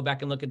 If you go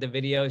back and look at the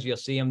videos, you'll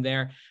see him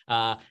there,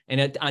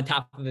 and on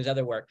top of his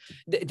other work.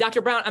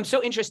 Dr. Brown, I'm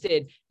so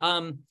interested.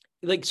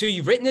 So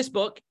you've written this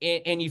book,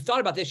 and you've thought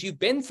about this. You've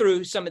been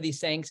through some of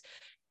these things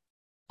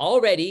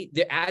already.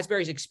 The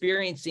Asbury's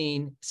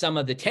experiencing some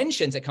of the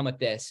tensions that come with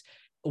this.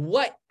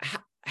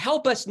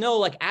 Help us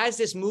know, as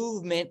this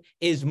movement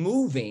is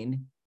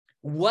moving,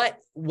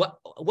 what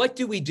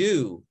do we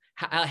do?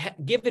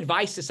 Give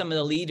advice to some of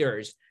the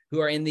leaders who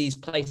are in these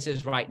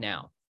places right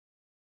now.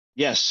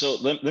 Yes. So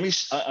let me,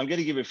 I'm going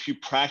to give a few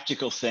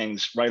practical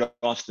things right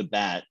off the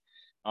bat.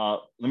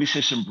 Let me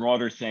say some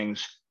broader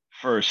things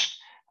first.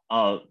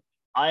 I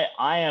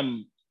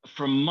am,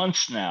 for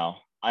months now,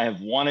 I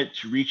have wanted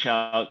to reach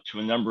out to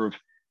a number of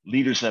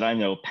leaders that I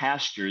know,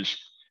 pastors,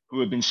 who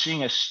have been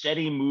seeing a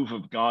steady move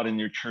of God in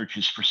their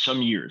churches for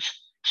some years.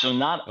 So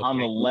not on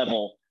the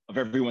level of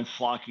everyone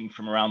flocking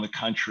from around the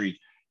country,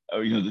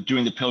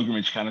 doing the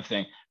pilgrimage kind of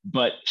thing,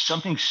 but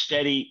something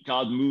steady,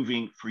 God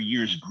moving for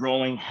years,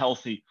 growing,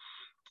 healthy.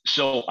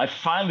 So I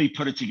finally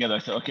put it together. I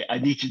thought, okay, I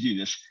need to do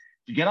this.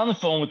 To get on the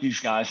phone with these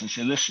guys and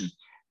say, listen,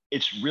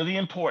 it's really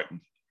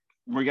important.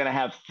 We're going to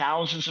have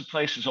thousands of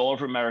places all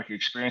over America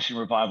experiencing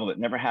revival that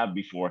never have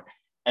before.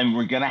 And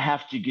we're going to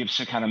have to give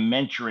some kind of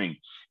mentoring,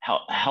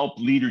 help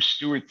leaders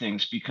steward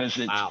things, because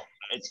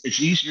it's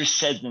easier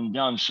said than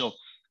done. So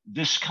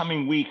this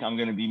coming week, I'm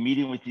going to be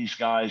meeting with these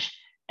guys,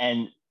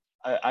 and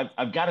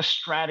I've got a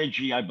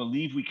strategy. I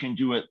believe we can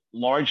do it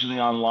largely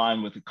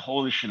online with a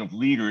coalition of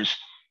leaders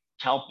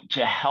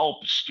to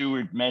help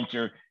steward,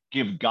 mentor,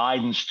 give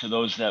guidance to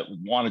those that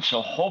want it.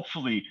 So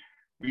hopefully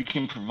we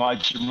can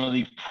provide some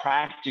really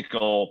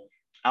practical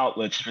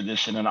outlets for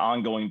this in an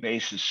ongoing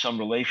basis, some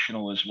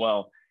relational as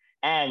well.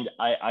 And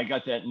I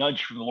got that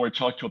nudge from the Lord.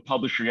 Talked to a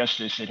publisher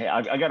yesterday, said, hey,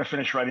 I got to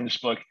finish writing this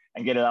book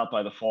and get it out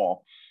by the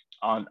fall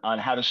on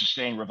how to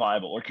sustain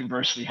revival, or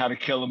conversely, how to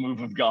kill a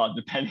move of God,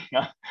 depending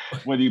on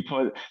whether you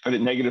put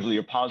it negatively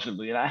or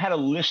positively. And I had a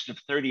list of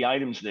 30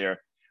 items there.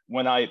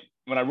 When I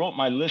wrote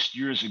my list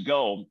years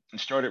ago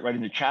and started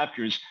writing the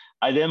chapters,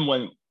 I then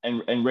went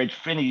and read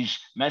Finney's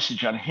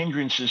message on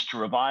hindrances to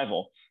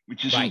revival.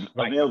 which is Right.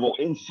 available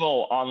in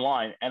full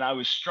online. And I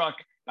was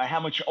struck by how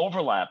much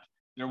overlap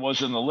there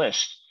was in the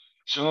list.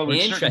 So in other words,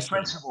 certain Interesting.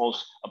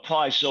 principles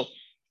apply. So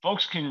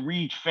folks can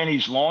read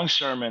Finney's long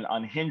sermon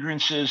on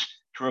hindrances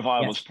to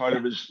revival as part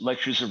of his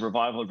lectures of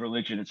revival of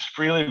religion. It's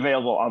freely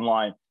available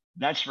online.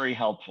 That's very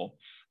helpful.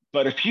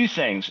 But a few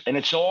things, and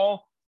it's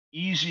all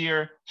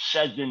easier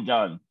said than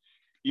done.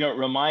 You know, it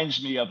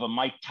reminds me of a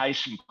Mike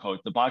Tyson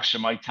quote, the boxer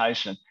Mike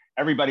Tyson.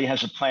 Everybody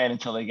has a plan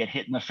until they get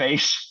hit in the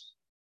face.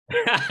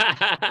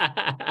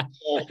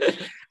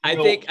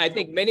 I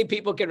think many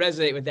people can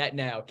resonate with that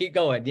now. Keep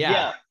going.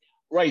 Yeah.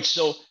 Right.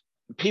 So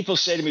people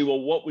say to me,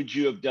 well, what would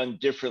you have done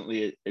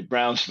differently at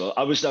Brownsville?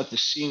 I was not the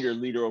senior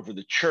leader over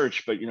the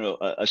church, but, you know,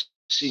 a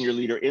senior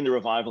leader in the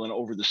revival and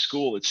over the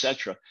school,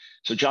 etc.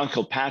 So John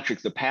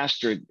Kilpatrick, the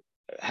pastor,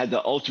 had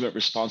the ultimate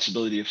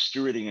responsibility of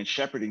stewarding and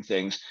shepherding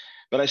things.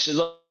 But I said,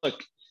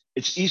 look,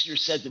 it's easier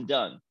said than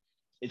done.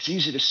 It's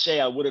easy to say,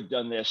 I would have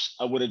done this,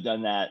 I would have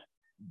done that.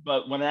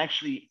 But when it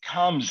actually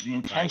comes, the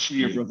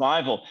intensity of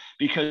revival,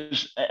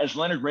 because as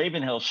Leonard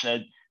Ravenhill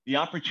said, the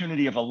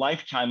opportunity of a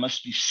lifetime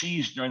must be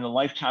seized during the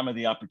lifetime of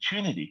the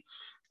opportunity.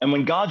 And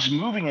when God's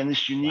moving in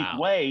this unique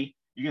way,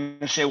 you're going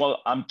to say,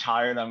 well, I'm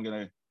tired, I'm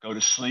going to go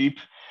to sleep.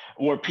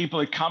 Or people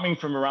are coming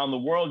from around the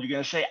world, you're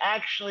going to say,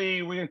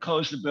 actually, we're going to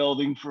close the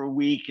building for a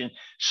week. And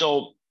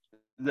so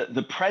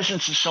the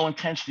presence is so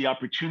intense, the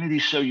opportunity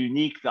is so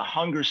unique, the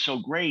hunger is so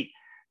great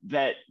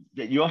that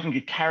you often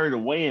get carried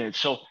away in it.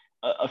 So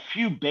a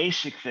few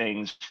basic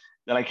things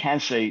that I can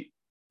say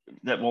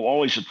that will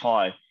always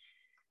apply.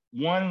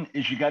 One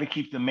is you got to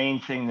keep the main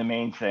thing the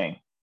main thing.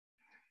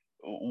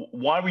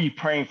 Why were you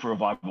praying for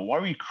revival? Why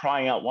were you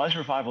crying out? Why is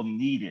revival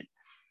needed?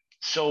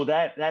 So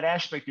that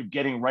aspect of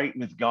getting right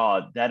with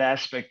God, that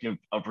aspect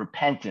of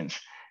repentance,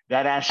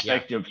 that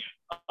aspect of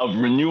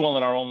renewal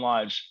in our own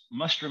lives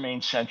must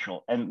remain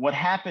central. And what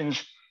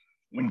happens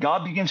when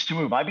God begins to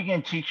move, I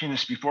began teaching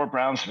this before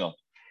Brownsville.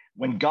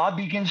 When God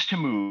begins to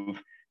move,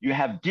 you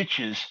have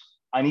ditches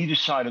on either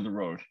side of the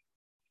road.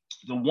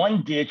 The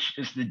one ditch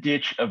is the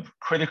ditch of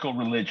critical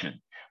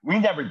religion. We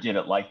never did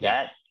it like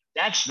that.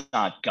 That's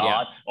not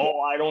God. Oh,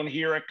 I don't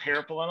hear a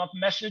careful enough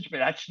message, but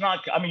that's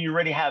not, I mean, you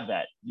already have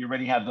that. You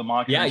already have the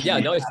mockery.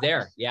 No, it's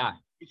there. Yeah.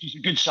 Which is a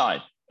good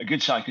sign,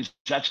 because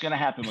that's going to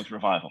happen with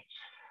revival.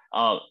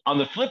 On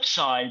the flip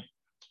side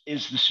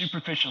is the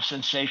superficial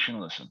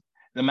sensationalism,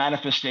 the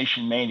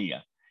manifestation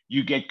mania.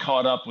 You get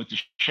caught up with the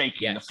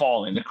shaking, the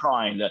falling, the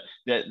crying,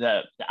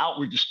 the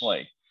outward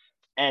display.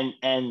 And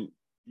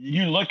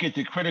you look at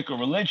the critical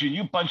religion,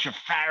 you bunch of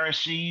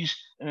Pharisees,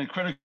 and the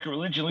critical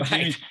religion looks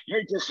at you,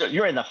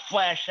 you're in the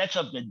flesh, that's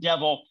of the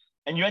devil,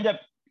 and you end up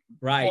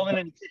falling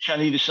in the ditch on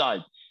either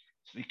side.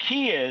 So the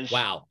key is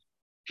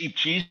keep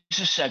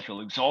Jesus central,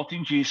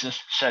 exalting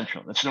Jesus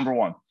central. That's number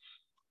one.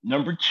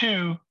 Number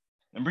two,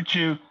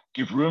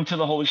 give room to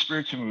the Holy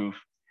Spirit to move.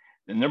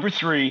 And number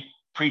three,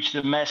 preach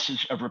the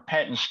message of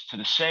repentance to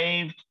the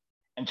saved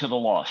and to the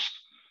lost.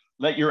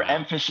 Let your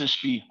emphasis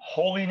be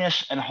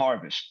holiness and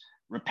harvest.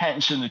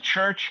 Repentance in the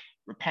church,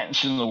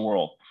 repentance in the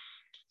world.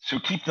 So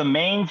keep the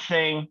main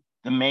thing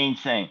the main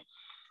thing.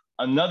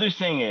 Another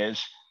thing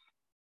is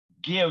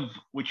give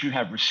what you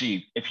have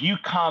received. If you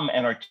come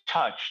and are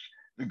touched,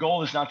 the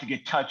goal is not to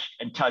get touched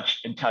and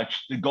touched and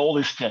touched. The goal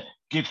is to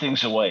give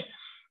things away.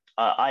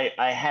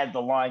 I had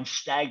the line,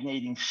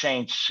 stagnating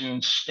saints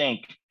soon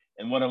stink,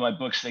 in one of my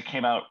books that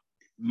came out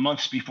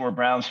months before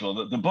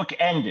Brownsville. The book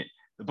ended.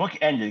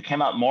 It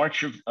came out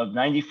March of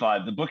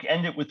 95. The book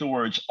ended with the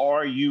words,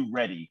 "Are you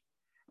ready?"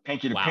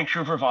 Painted a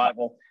picture of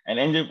revival and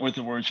ended with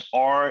the words,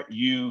 "Are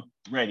you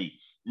ready?"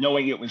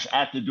 Knowing it was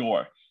at the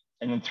door.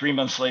 And then 3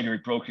 months later,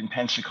 it broke in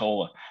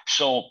Pensacola.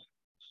 So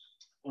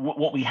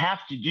what we have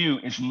to do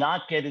is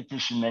not get into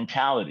this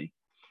mentality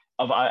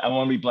of, I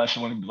want to be blessed,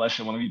 I want to be blessed,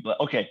 I want to be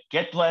blessed. Okay,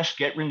 get blessed,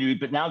 get renewed,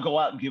 but now go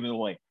out and give it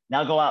away.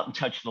 Now go out and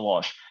touch the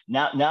lost.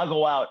 Now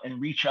go out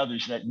and reach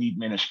others that need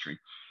ministry.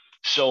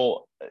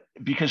 So,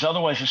 because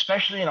otherwise,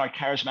 especially in our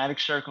charismatic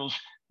circles,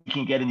 we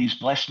can get in these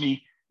bless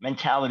me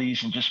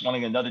mentalities and just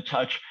wanting another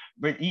touch.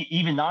 But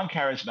even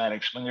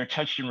non-charismatics, when they're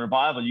touched in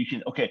revival, you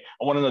can, okay,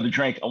 I want another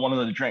drink.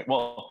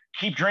 Well,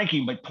 keep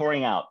drinking, but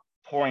pouring out.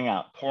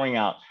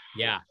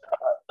 Yeah.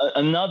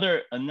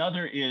 Another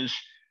is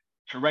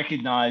to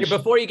recognize.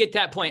 Before you get to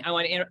that point, I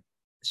want to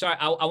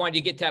I wanted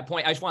to get to that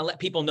point. I just want to let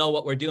people know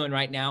what we're doing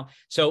right now.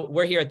 So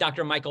we're here at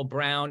Dr. Michael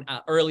Brown.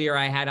 Earlier,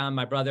 I had on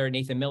my brother,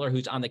 Nathan Miller,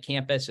 who's on the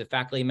campus, a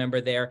faculty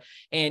member there.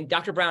 And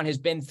Dr. Brown has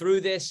been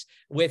through this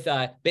with,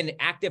 been an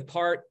active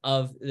part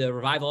of the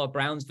revival of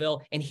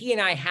Brownsville. And he and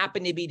I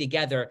happened to be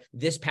together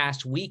this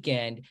past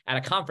weekend at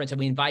a conference, and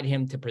we invited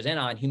him to present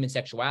on human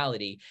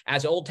sexuality.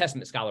 As an Old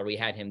Testament scholar, we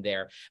had him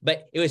there.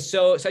 But it was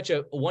such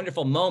a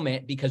wonderful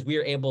moment because we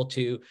were able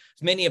to,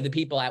 many of the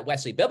people at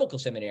Wesley Biblical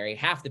Seminary,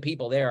 half the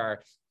people there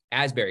are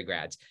Asbury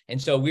grads.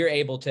 And so we were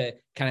able to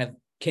kind of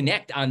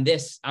connect on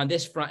this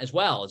front as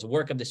well as a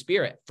work of the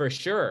Spirit, for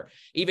sure.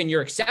 Even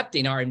you're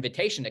accepting our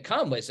invitation to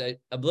come was a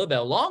little bit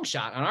of a long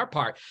shot on our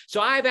part.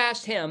 So I've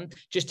asked him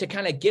just to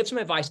kind of give some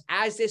advice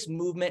as this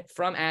movement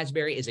from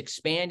Asbury is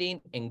expanding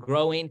and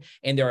growing,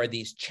 and there are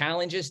these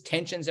challenges,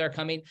 tensions that are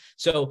coming.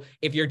 So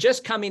if you're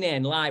just coming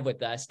in live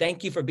with us,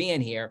 thank you for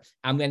being here.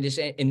 I'm going to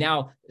say, and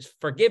now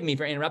forgive me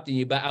for interrupting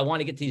you, but I want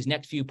to get to these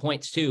next few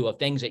points too of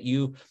things that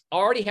you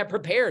already have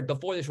prepared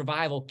before this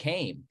revival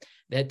came,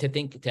 that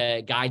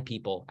to guide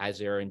people as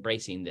they're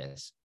embracing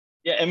this.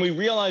 Yeah, and we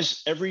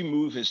realize every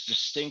move is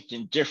distinct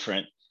and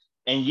different,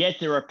 and yet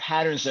there are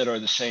patterns that are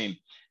the same.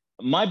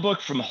 My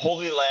book, From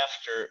Holy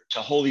Laughter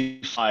to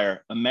Holy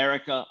Fire,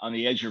 America on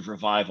the Edge of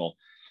Revival,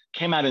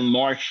 came out in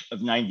March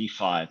of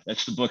 '95.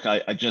 That's the book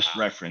I just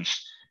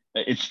referenced.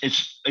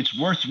 It's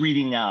worth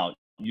reading now.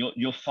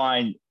 You'll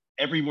find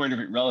every word of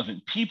it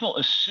relevant. People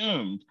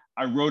assumed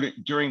I wrote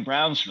it during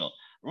Brownsville.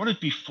 I wrote it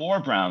before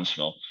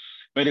Brownsville,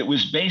 but it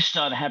was based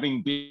on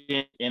having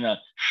been in a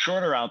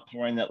shorter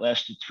outpouring that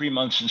lasted 3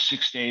 months and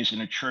 6 days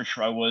in a church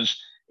where I was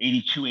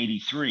 82,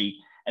 83,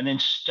 and then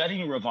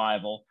studying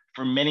revival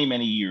for many,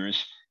 many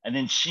years, and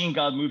then seeing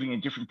God moving in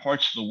different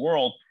parts of the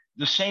world.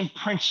 The same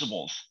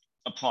principles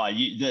apply.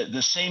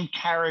 The same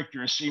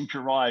characters seem to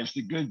rise,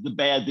 the good, the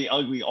bad, the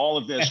ugly, all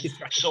of this.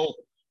 Right. So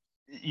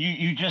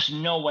you just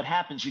know what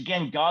happens.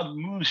 Again, God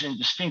moves in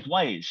distinct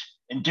ways,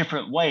 in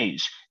different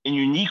ways, in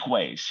unique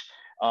ways,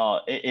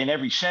 in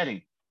every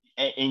setting.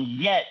 And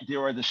yet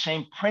there are the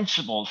same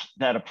principles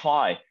that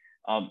apply.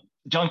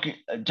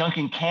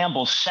 Duncan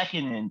Campbell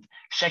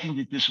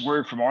seconded this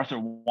word from Arthur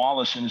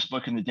Wallace in his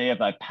book, In the Day of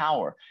Thy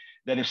Power,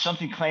 that if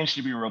something claims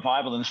to be a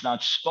revival and is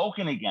not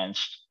spoken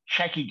against,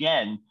 check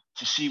again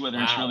to see whether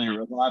it's really a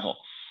revival.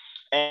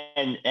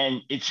 And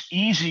it's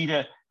easy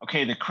to,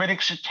 okay, the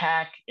critics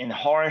attack in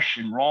harsh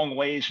and wrong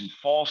ways and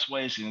false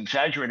ways and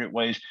exaggerated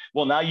ways.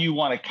 Well, now you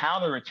want to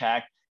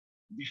counterattack.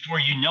 Before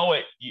you know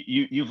it,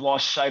 you've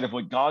lost sight of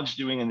what God's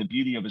doing and the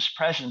beauty of his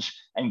presence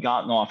and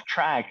gotten off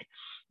track.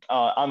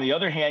 On the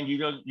other hand,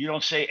 you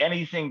don't say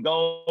anything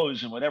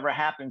goes and whatever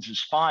happens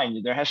is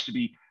fine. There has to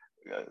be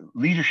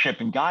leadership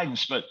and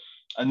guidance. But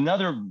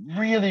another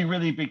really,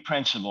 really big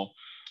principle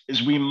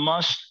is we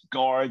must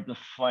guard the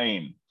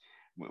flame.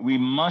 We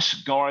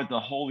must guard the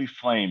holy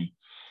flame.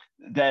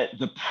 That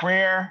the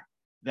prayer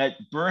that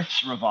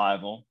births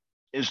revival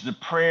is the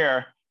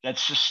prayer that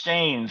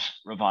sustains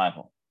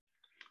revival.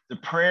 The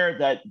prayer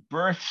that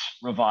births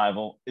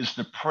revival is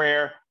the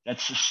prayer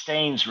that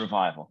sustains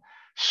revival.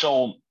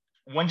 So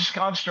once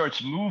God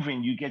starts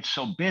moving, you get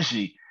so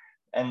busy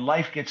and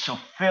life gets so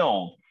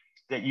filled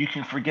that you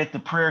can forget the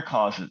prayer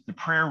closet, the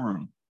prayer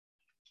room.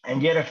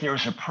 And yet if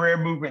there's a prayer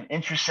movement,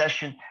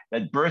 intercession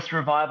that births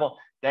revival,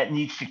 that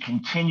needs to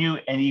continue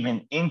and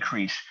even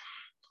increase.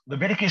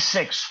 Leviticus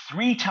 6,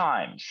 3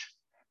 times,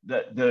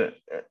 the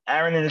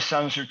Aaron and his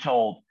sons are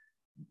told,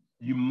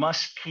 you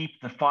must keep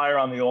the fire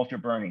on the altar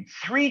burning.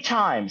 3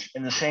 times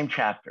in the same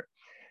chapter.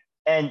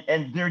 And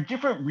there are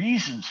different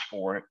reasons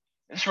for it.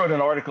 I just wrote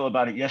an article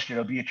about it yesterday.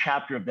 It'll be a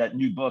chapter of that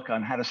new book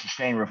on how to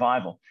sustain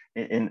revival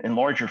in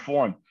larger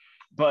form.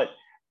 But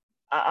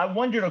I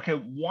wondered, okay,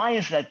 why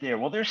is that there?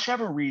 Well, there's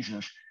several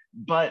reasons.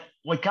 But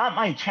what got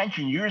my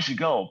attention years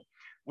ago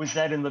was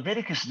that in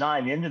Leviticus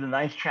 9, the end of the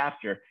 9th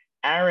chapter,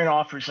 Aaron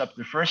offers up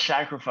the first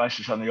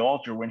sacrifices on the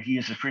altar when he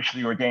is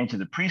officially ordained to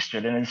the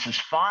priesthood. And it says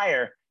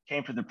fire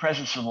came from the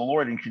presence of the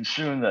Lord and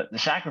consumed the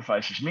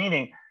sacrifices,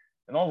 meaning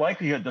in all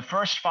likelihood, the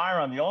first fire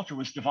on the altar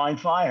was divine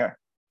fire.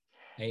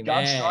 Amen.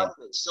 God started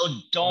it. So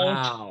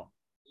don't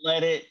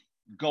let it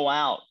go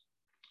out.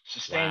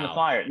 Sustain the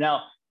fire.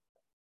 Now,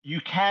 you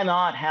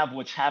cannot have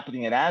what's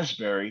happening at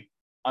Asbury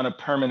on a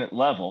permanent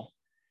level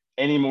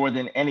any more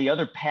than any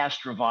other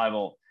past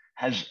revival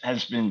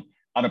has been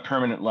on a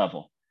permanent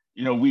level.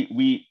 You know,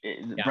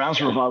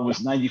 Brownsville revival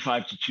was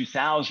 95 to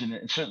 2000,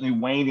 and certainly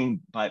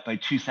waning by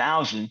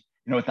 2000. You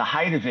know, at the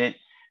height of it,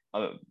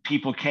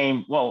 people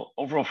came, well,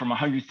 overall from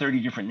 130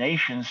 different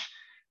nations,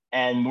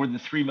 and more than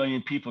 3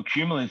 million people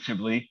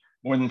cumulatively.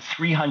 More than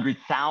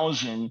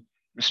 300,000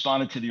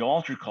 responded to the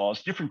altar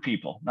calls. Different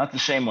people, not the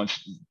same ones,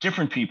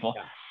 different people.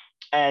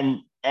 Yeah.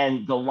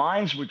 And the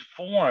lines would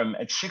form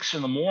at 6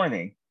 in the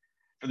morning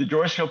for the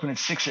doors to open at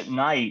 6 at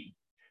night,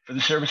 for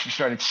the service to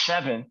start at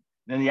 7.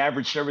 Then the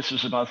average service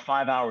was about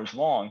 5 hours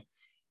long.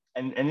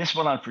 And this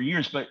went on for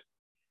years, but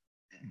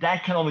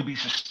that can only be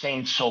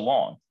sustained so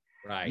long.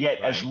 Yet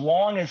as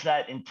long as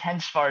that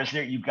intense fire is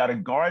there, you've got to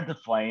guard the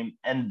flame.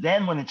 And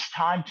then when it's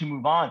time to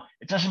move on,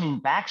 it doesn't mean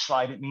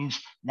backslide. It means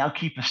now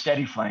keep a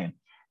steady flame.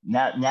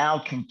 Now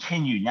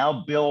continue.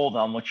 Now build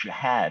on what you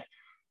had.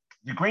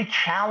 The great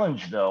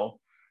challenge, though,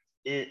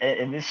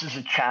 and this is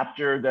a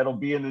chapter that'll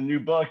be in the new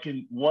book,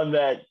 and one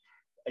that,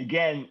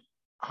 again,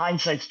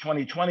 hindsight's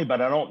 2020,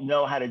 but I don't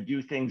know how to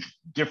do things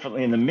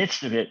differently in the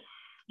midst of it.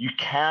 You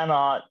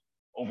cannot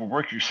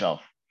overwork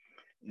yourself.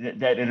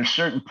 That at a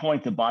certain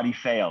point, the body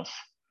fails.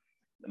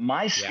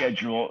 My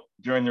schedule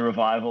during the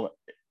revival,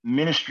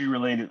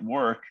 ministry-related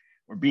work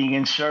or being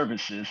in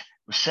services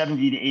was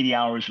 70 to 80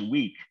 hours a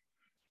week.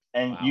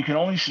 And Wow. you can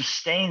only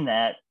sustain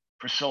that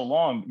for so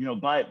long.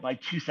 By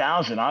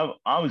 2000,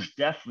 I was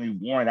definitely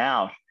worn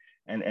out,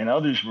 and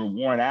others were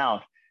worn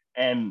out.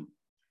 And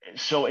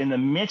so in the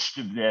midst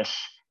of this,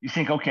 you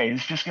think, okay,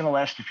 it's just going to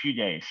last a few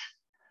days,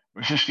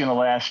 or it's just going to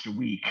last a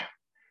week.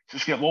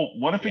 Well,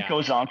 what if it Yeah.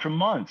 goes on for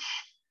months?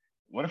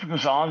 What if it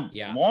goes on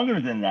Yeah. longer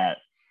than that?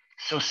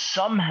 So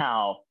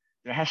somehow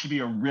there has to be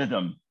a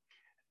rhythm.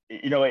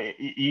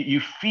 You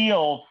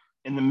feel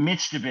in the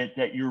midst of it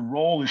that your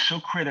role is so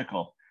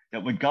critical,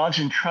 that what God's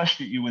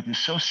entrusted you with is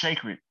so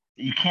sacred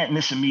that you can't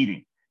miss a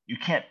meeting. You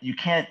can't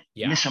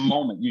Yeah. miss a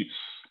moment.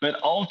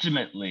 But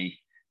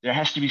ultimately, there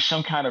has to be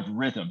some kind of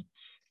rhythm.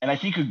 And I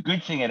think a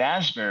good thing at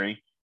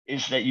Asbury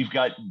is that you've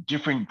got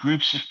different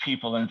groups of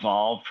people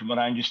involved, from what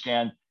I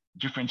understand,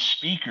 different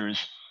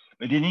speakers.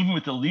 But then even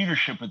with the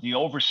leadership, with the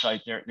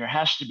oversight, there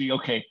has to be,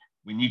 okay,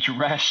 we need to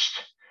rest.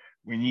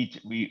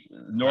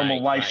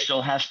 Normal life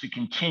still has to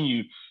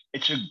continue.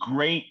 It's a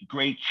great,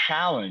 great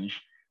challenge.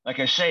 Like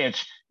I say,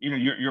 it's,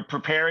 you're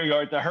preparing,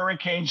 the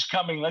hurricane's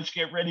coming. Let's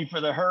get ready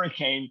for the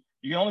hurricane.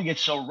 You can only get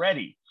so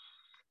ready.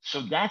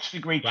 So that's the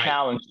great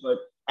challenge. But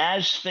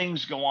as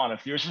things go on,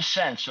 if there's a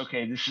sense,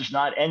 okay, this is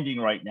not ending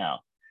right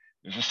now,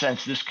 there's a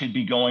sense this could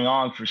be going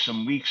on for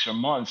some weeks or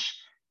months,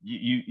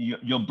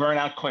 you'll burn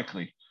out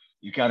quickly.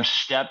 You got to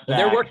step back.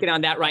 They're working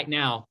on that right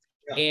now.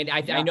 Yeah. And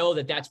I know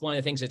that that's one of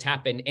the things that's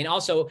happened. And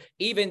also,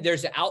 even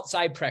there's the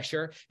outside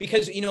pressure,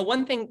 because,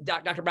 one thing,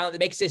 Dr. Brown, that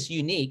makes this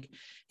unique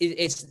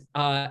is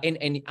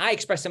and I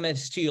expressed some of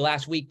this to you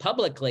last week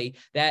publicly,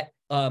 that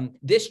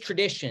this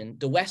tradition,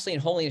 the Wesleyan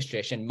holiness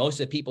tradition, most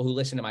of the people who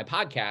listen to my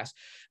podcast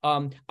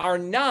are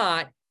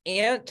not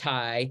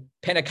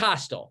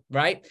anti-Pentecostal,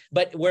 right?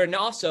 But we're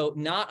also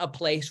not a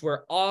place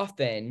where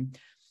often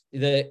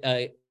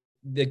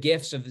the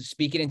gifts of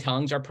speaking in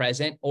tongues are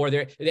present, or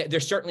there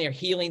certainly are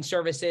healing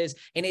services,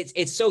 and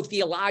it's so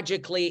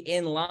theologically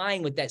in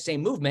line with that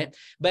same movement.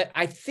 But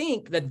I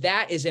think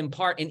that is in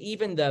part, and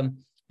even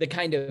the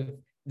kind of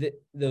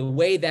the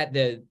way that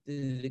the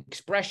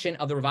expression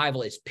of the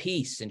revival is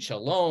peace and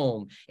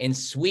shalom and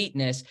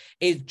sweetness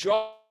is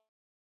drawn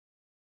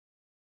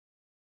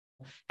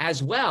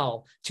as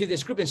well to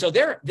this group. And so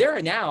they're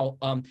now,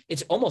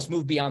 it's almost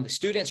moved beyond the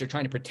students. They're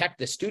trying to protect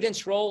the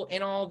students' role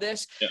in all of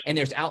this. Yeah. And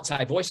there's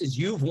outside voices.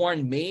 You've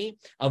warned me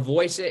of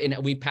voices, and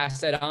we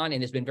passed that on,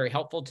 and it's been very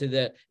helpful to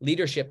the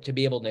leadership to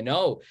be able to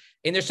know.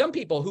 And there's some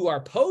people who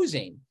are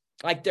posing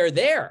like they're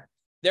there.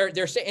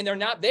 They're saying they're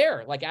not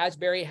there. Like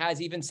Asbury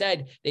has even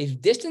said, they've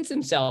distanced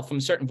themselves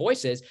from certain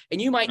voices.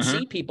 And you might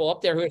see people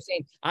up there who are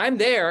saying, I'm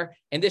there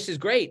and this is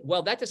great.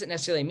 Well, that doesn't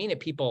necessarily mean that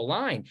people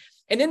align.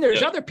 And then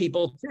there's other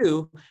people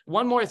too.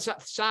 One more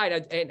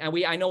side, and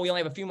I know we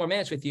only have a few more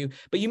minutes with you,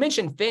 but you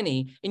mentioned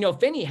Finney.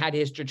 Finney had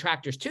his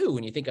detractors too.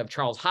 When you think of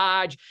Charles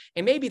Hodge,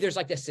 and maybe there's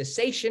like the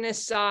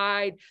cessationist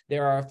side.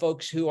 There are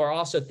folks who are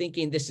also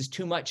thinking this is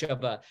too much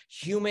of a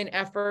human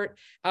effort.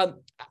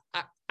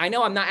 I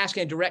know I'm not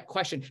asking a direct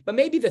question, but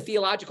maybe the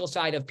theological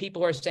side of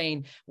people who are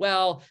saying,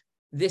 well,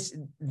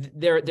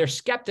 they're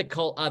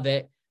skeptical of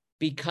it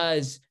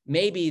because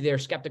maybe they're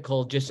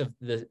skeptical just of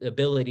the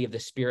ability of the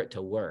Spirit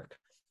to work.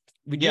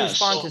 Would you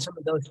respond to some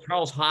of those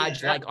Charles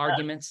Hodge-like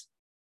arguments?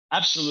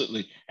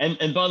 Absolutely.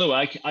 And by the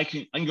way, I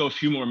can go a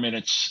few more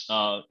minutes.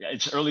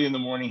 It's early in the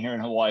morning here in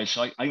Hawaii,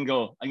 so I can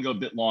go a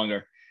bit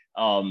longer.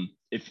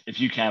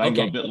 If you can, I can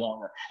go a bit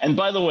longer. And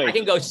by the way, I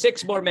can go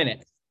 6 more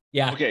minutes.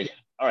 Yeah. Okay.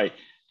 All right.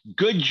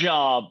 Good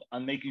job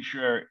on making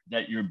sure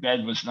that your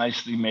bed was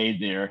nicely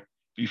made there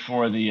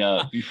before the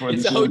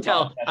it's a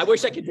hotel. I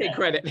wish I could take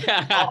credit.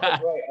 Right.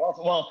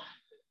 Well,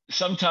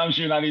 sometimes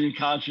you're not even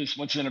conscious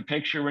what's in a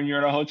picture when you're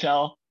in a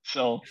hotel.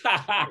 So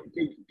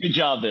good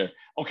job there.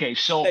 Okay,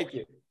 so thank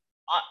you.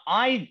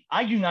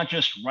 I do not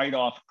just write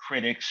off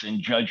critics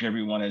and judge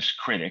everyone as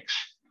critics.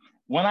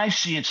 When I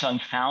see it's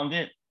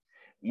unfounded,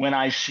 when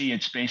I see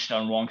it's based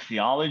on wrong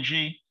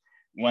theology,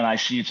 when I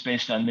see it's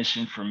based on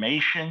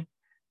misinformation,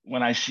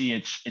 when I see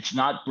it's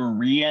not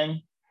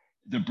Berean,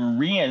 the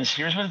Bereans,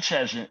 here's what it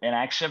says in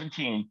Acts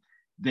 17,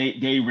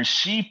 they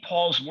receive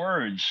Paul's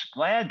words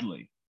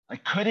gladly.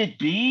 Like, could it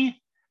be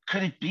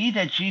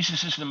that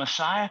Jesus is the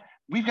Messiah?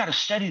 We've got to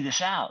study this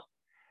out.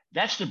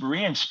 That's the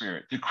Berean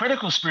spirit. The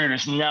critical spirit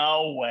is,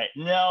 no way,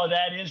 no,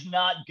 that is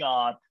not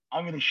God.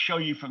 I'm going to show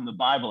you from the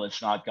Bible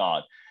it's not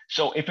God.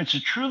 So if it's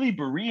a truly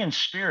Berean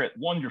spirit,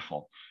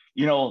 wonderful.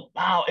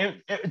 Wow,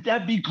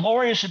 that'd be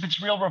glorious if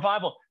it's real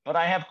revival. But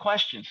I have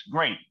questions.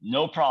 Great,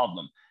 no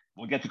problem.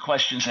 We'll get the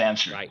questions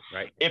answered.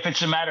 Right. If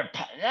it's a matter of,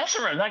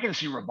 I'm not going to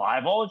see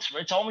revival.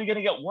 It's only going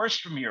to get worse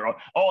from here.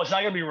 Oh, it's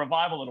not going to be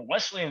revival at a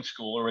Wesleyan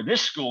school or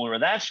this school or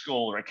that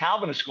school or a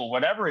Calvinist school,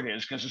 whatever it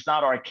is, because it's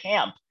not our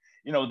camp.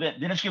 Then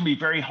it's going to be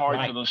very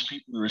hard for those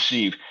people to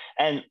receive.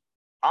 And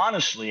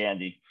honestly,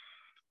 Andy,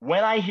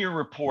 when I hear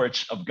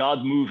reports of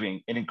God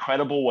moving in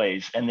incredible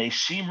ways and they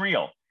seem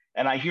real,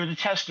 and I hear the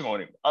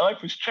testimony, my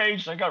life was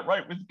changed, I got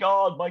right with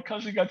God, my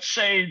cousin got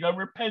saved, I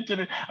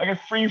repented, I got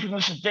free from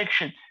this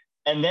addiction.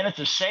 And then at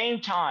the same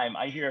time,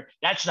 I hear,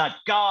 that's not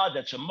God,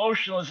 that's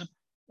emotionalism.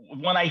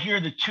 when I hear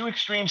the two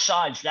extreme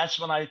sides, that's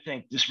when I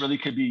think this really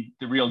could be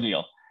the real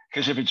deal.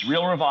 Because if it's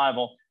real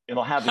revival,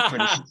 it'll have the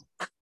criticism.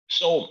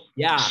 So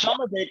Yeah.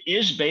 some of it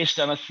is based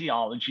on a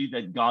theology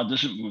that God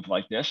doesn't move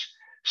like this.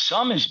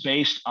 Some is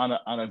based on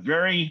a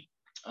very,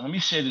 let me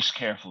say this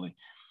carefully.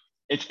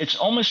 It's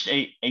almost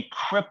a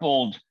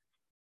crippled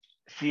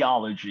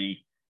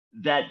theology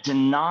that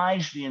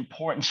denies the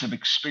importance of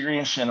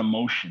experience and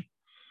emotion.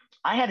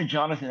 I had a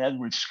Jonathan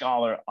Edwards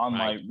scholar on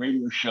my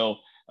radio show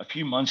a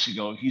few months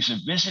ago. He's a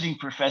visiting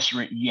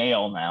professor at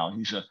Yale now.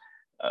 He's a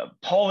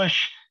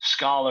Polish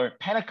scholar,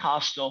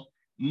 Pentecostal,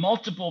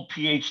 multiple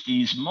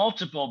PhDs,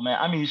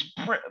 I mean, he's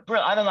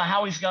I don't know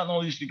how he's gotten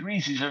all these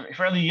degrees. He's a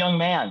fairly young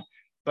man,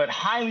 but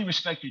highly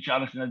respected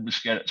Jonathan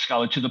Edwards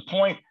scholar to the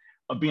point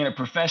of being a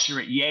professor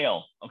at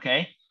Yale,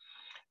 okay?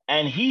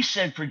 And he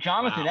said for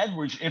Jonathan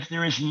Edwards, if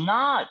there is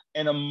not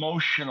an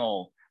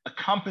emotional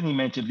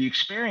accompaniment of the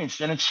experience,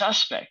 then it's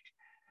suspect.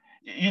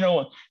 You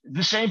know,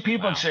 the same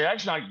people that say,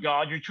 that's not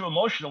God, you're too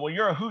emotional. Well,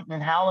 you're hooting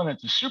and howling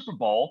at the Super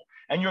Bowl,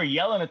 and you're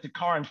yelling at the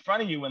car in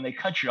front of you when they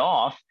cut you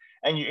off,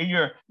 and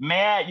you're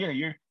mad, you know,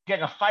 you're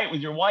getting a fight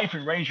with your wife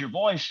and raise your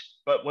voice.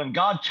 But when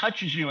God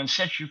touches you and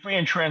sets you free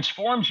and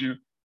transforms you,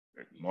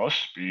 it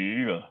must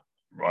be a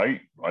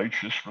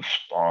righteous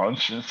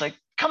response. And it's like,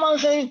 come on,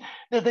 Zane,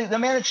 the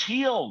man that's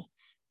healed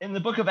in the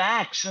book of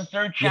Acts, in the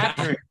 3rd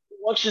chapter. Yeah.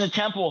 Walks in the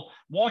temple,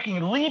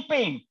 walking,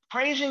 leaping,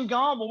 praising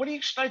God. Well, what do you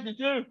expect to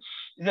do?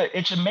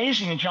 It's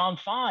amazing in John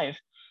 5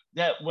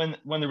 that when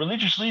the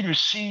religious leaders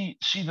see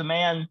the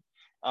man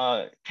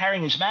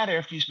carrying his mat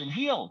after he's been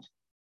healed,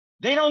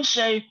 they don't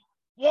say,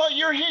 well,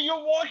 you're here,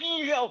 you're walking,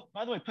 you're healed.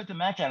 By the way, put the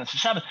mat down. It's the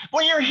Sabbath.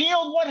 Well, you're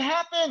healed. What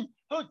happened?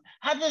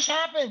 How did this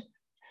happen?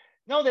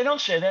 No, they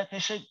don't say that. They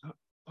say,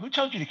 who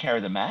told you to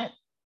carry the mat?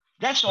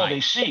 That's all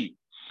they see.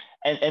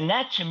 And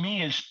that to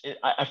me is,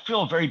 I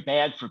feel very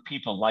bad for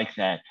people like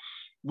that.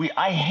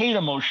 I hate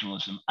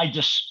emotionalism. I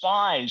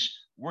despise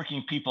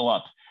working people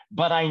up.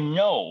 But I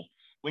know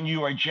when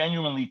you are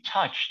genuinely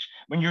touched,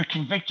 when you're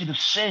convicted of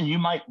sin, you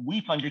might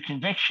weep under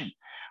conviction.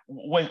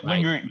 When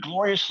you're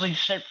gloriously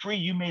set free,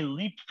 you may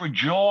leap for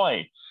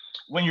joy.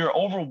 When you're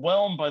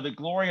overwhelmed by the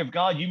glory of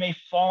God, you may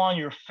fall on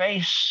your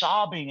face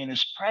sobbing in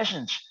his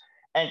presence.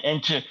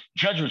 And to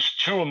judge was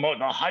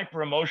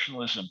hyper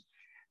emotionalism.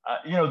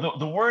 You know,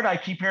 the word I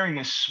keep hearing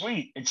is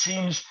sweet. It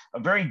seems a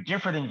very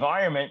different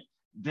environment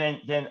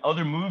than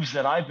other moves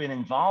that I've been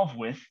involved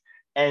with.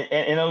 And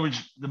in other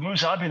words, the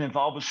moves I've been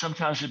involved with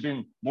sometimes have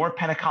been more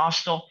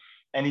Pentecostal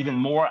and even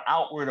more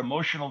outward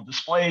emotional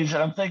displays.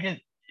 And I'm thinking,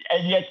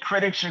 and yet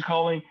critics are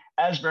calling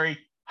Asbury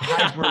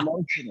hyper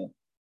emotional.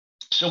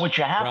 So what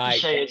you have to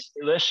say is,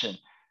 listen,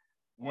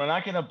 we're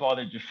not going to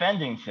bother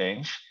defending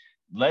things.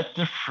 Let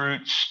the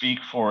fruit speak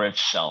for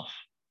itself.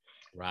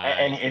 Right.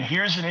 And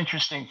here's an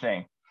interesting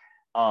thing.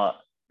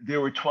 There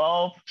were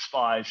 12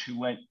 spies who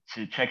went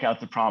to check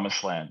out the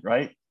promised land,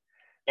 right?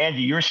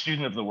 Andy, you're a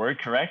student of the word,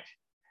 correct?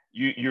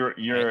 You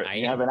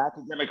have an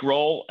academic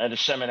role at a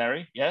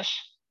seminary, yes?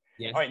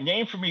 Yes. All right,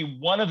 name for me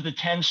one of the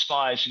 10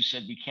 spies who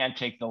said we can't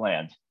take the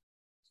land.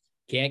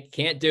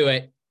 Can't do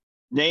it.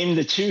 Name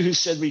the 2 who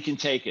said we can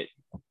take it.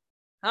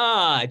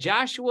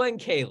 Joshua and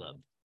Caleb.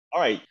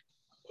 All right.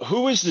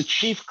 Who was the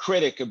chief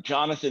critic of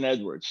Jonathan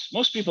Edwards?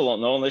 Most people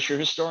don't know unless you're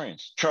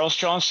historians. Charles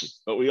Chauncey,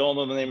 but we all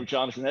know the name of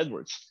Jonathan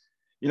Edwards.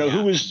 You know,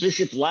 who was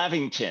Bishop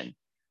Lavington?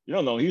 You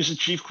don't know. He was the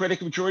chief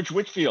critic of George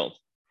Whitefield.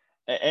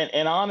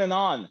 And on and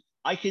on.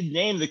 I could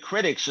name the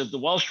critics of the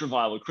Welsh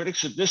revival,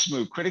 critics of this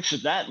move, critics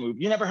of that move.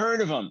 You never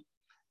heard of them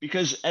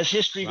because as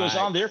history goes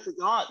on, they're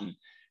forgotten.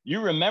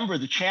 You remember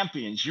the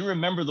champions. You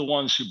remember the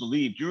ones who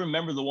believed. You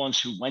remember the ones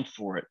who went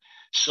for it.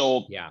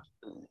 So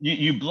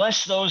you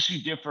bless those who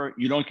differ.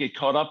 You don't get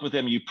caught up with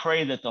them. You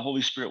pray that the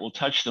Holy Spirit will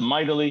touch them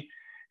mightily.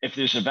 If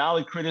there's a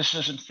valid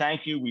criticism,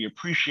 thank you. We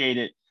appreciate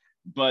it.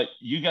 But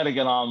you got to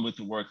get on with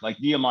the work. Like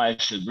Nehemiah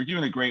said, we're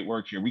doing a great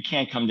work here. We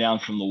can't come down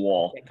from the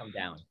wall. Can't come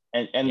down.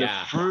 And the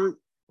fruit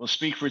will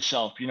speak for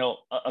itself. You know,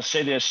 I'll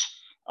say this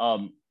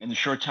in the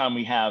short time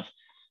we have.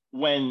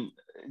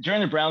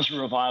 During the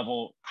Brownsville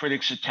revival,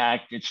 critics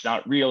attacked, it's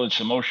not real, it's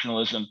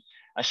emotionalism.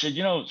 I said,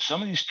 you know,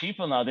 some of these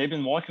people now, they've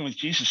been walking with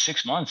Jesus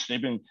 6 months.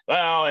 They've been,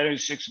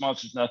 6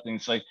 months is nothing.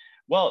 It's like,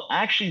 well,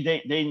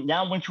 actually, they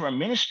now went to our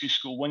ministry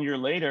school 1 year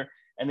later,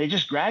 and they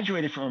just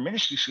graduated from our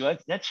ministry school.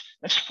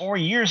 That's 4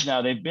 years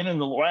now. They've been in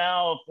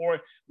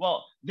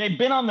they've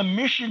been on the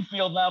mission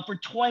field now for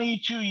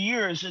 22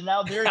 years, and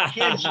now their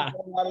kids are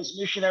going out as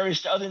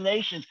missionaries to other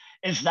nations.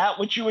 Is that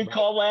what you would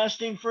call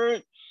lasting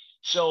fruit?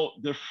 So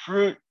the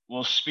fruit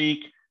will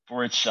speak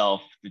for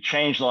itself. The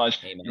change lies.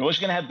 Amen. You're always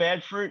going to have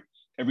bad fruit.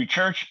 Every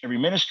church, every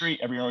ministry,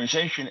 every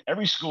organization,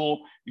 every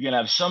school, you're going to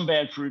have some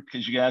bad fruit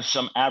because you're going to have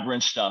some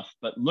aberrant stuff.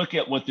 But look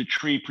at what the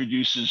tree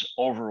produces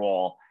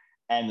overall,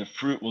 and the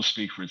fruit will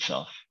speak for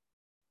itself.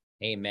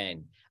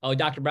 Amen. Oh,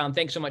 Dr. Brown,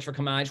 thanks so much for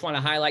coming on. I just want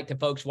to highlight to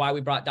folks why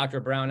we brought Dr.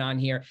 Brown on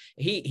here.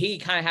 He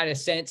kind of had a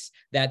sense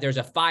that there's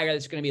a fire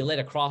that's going to be lit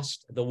across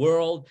the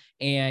world.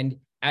 And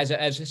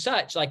as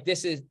such, like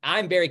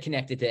I'm very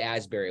connected to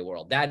Asbury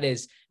World. That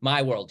is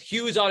my world.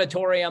 Hughes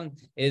Auditorium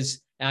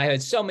is And I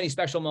had so many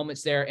special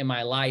moments there in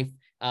my life.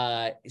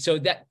 But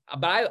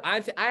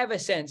I have a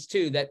sense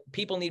too that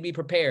people need to be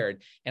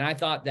prepared. And I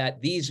thought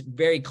that these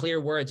very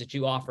clear words that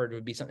you offered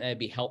would be something that'd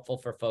be helpful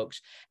for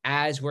folks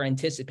as we're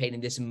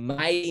anticipating this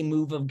mighty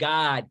move of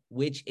God,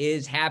 which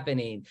is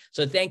happening.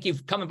 So thank you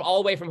for coming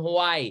all the way from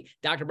Hawaii.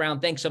 Dr.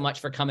 Brown, thanks so much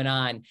for coming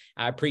on.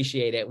 I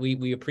appreciate it.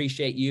 We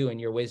appreciate you and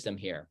your wisdom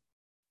here.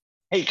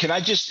 Hey, can I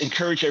just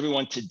encourage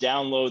everyone to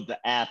download the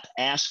app,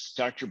 Ask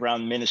Dr.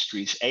 Brown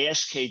Ministries,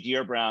 ASK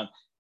Brown,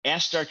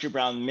 Ask Dr.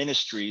 Brown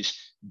Ministries.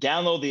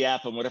 Download the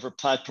app on whatever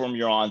platform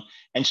you're on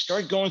and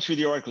start going through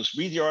the articles,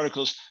 read the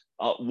articles,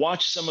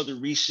 watch some of the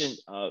recent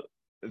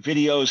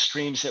video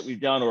streams that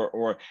we've done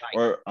or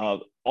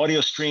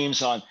audio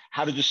streams on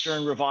how to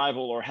discern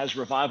revival or has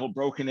revival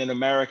broken in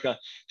America.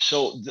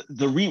 So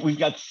we've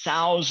got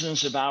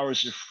thousands of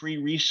hours of free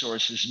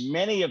resources,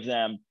 many of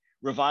them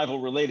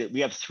revival related. We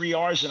have 3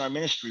 R's in our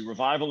ministry: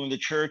 revival in the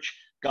church,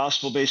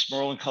 gospel-based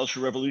moral and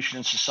cultural revolution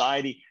in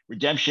society,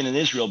 redemption in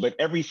Israel, but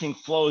everything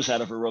flows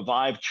out of a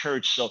revived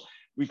church. So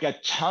we've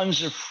got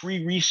tons of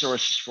free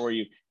resources for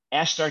you.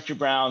 Ask Dr.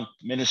 Brown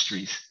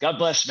Ministries. God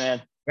bless,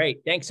 man. Great.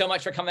 Thanks so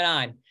much for coming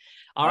on.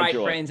 All right,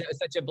 joy. friends, it was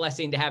such a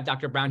blessing to have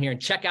Dr. Brown here,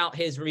 and check out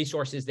his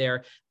resources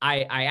there.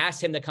 I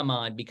asked him to come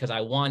on because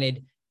I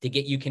wanted to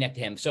get you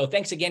connected to him. So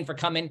thanks again for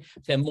coming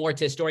to More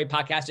to Story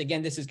podcast.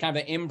 Again, this is kind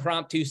of an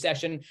impromptu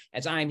session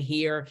as I'm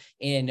here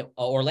in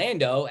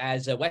Orlando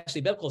as a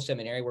Wesley Biblical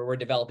Seminary, where we're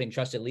developing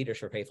trusted leaders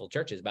for faithful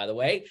churches, by the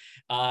way,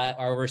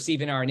 are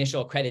receiving our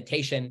initial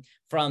accreditation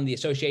from the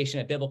Association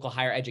of Biblical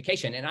Higher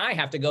Education. And I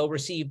have to go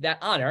receive that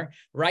honor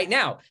right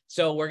now.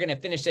 So we're going to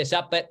finish this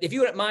up. But if you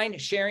wouldn't mind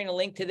sharing a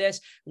link to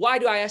this, why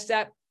do I ask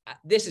that?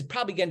 This is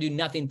probably going to do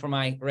nothing for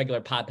my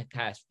regular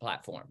podcast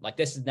platform. Like,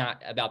 this is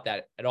not about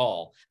that at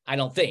all, I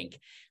don't think.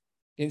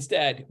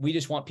 Instead, we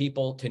just want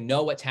people to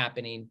know what's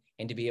happening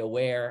and to be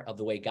aware of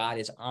the way God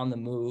is on the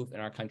move in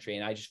our country.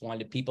 And I just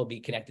wanted people to be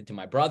connected to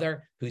my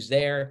brother who's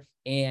there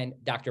and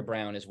Dr.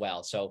 Brown as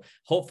well. So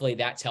hopefully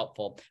that's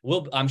helpful.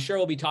 I'm sure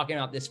we'll be talking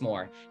about this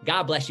more.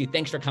 God bless you.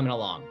 Thanks for coming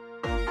along.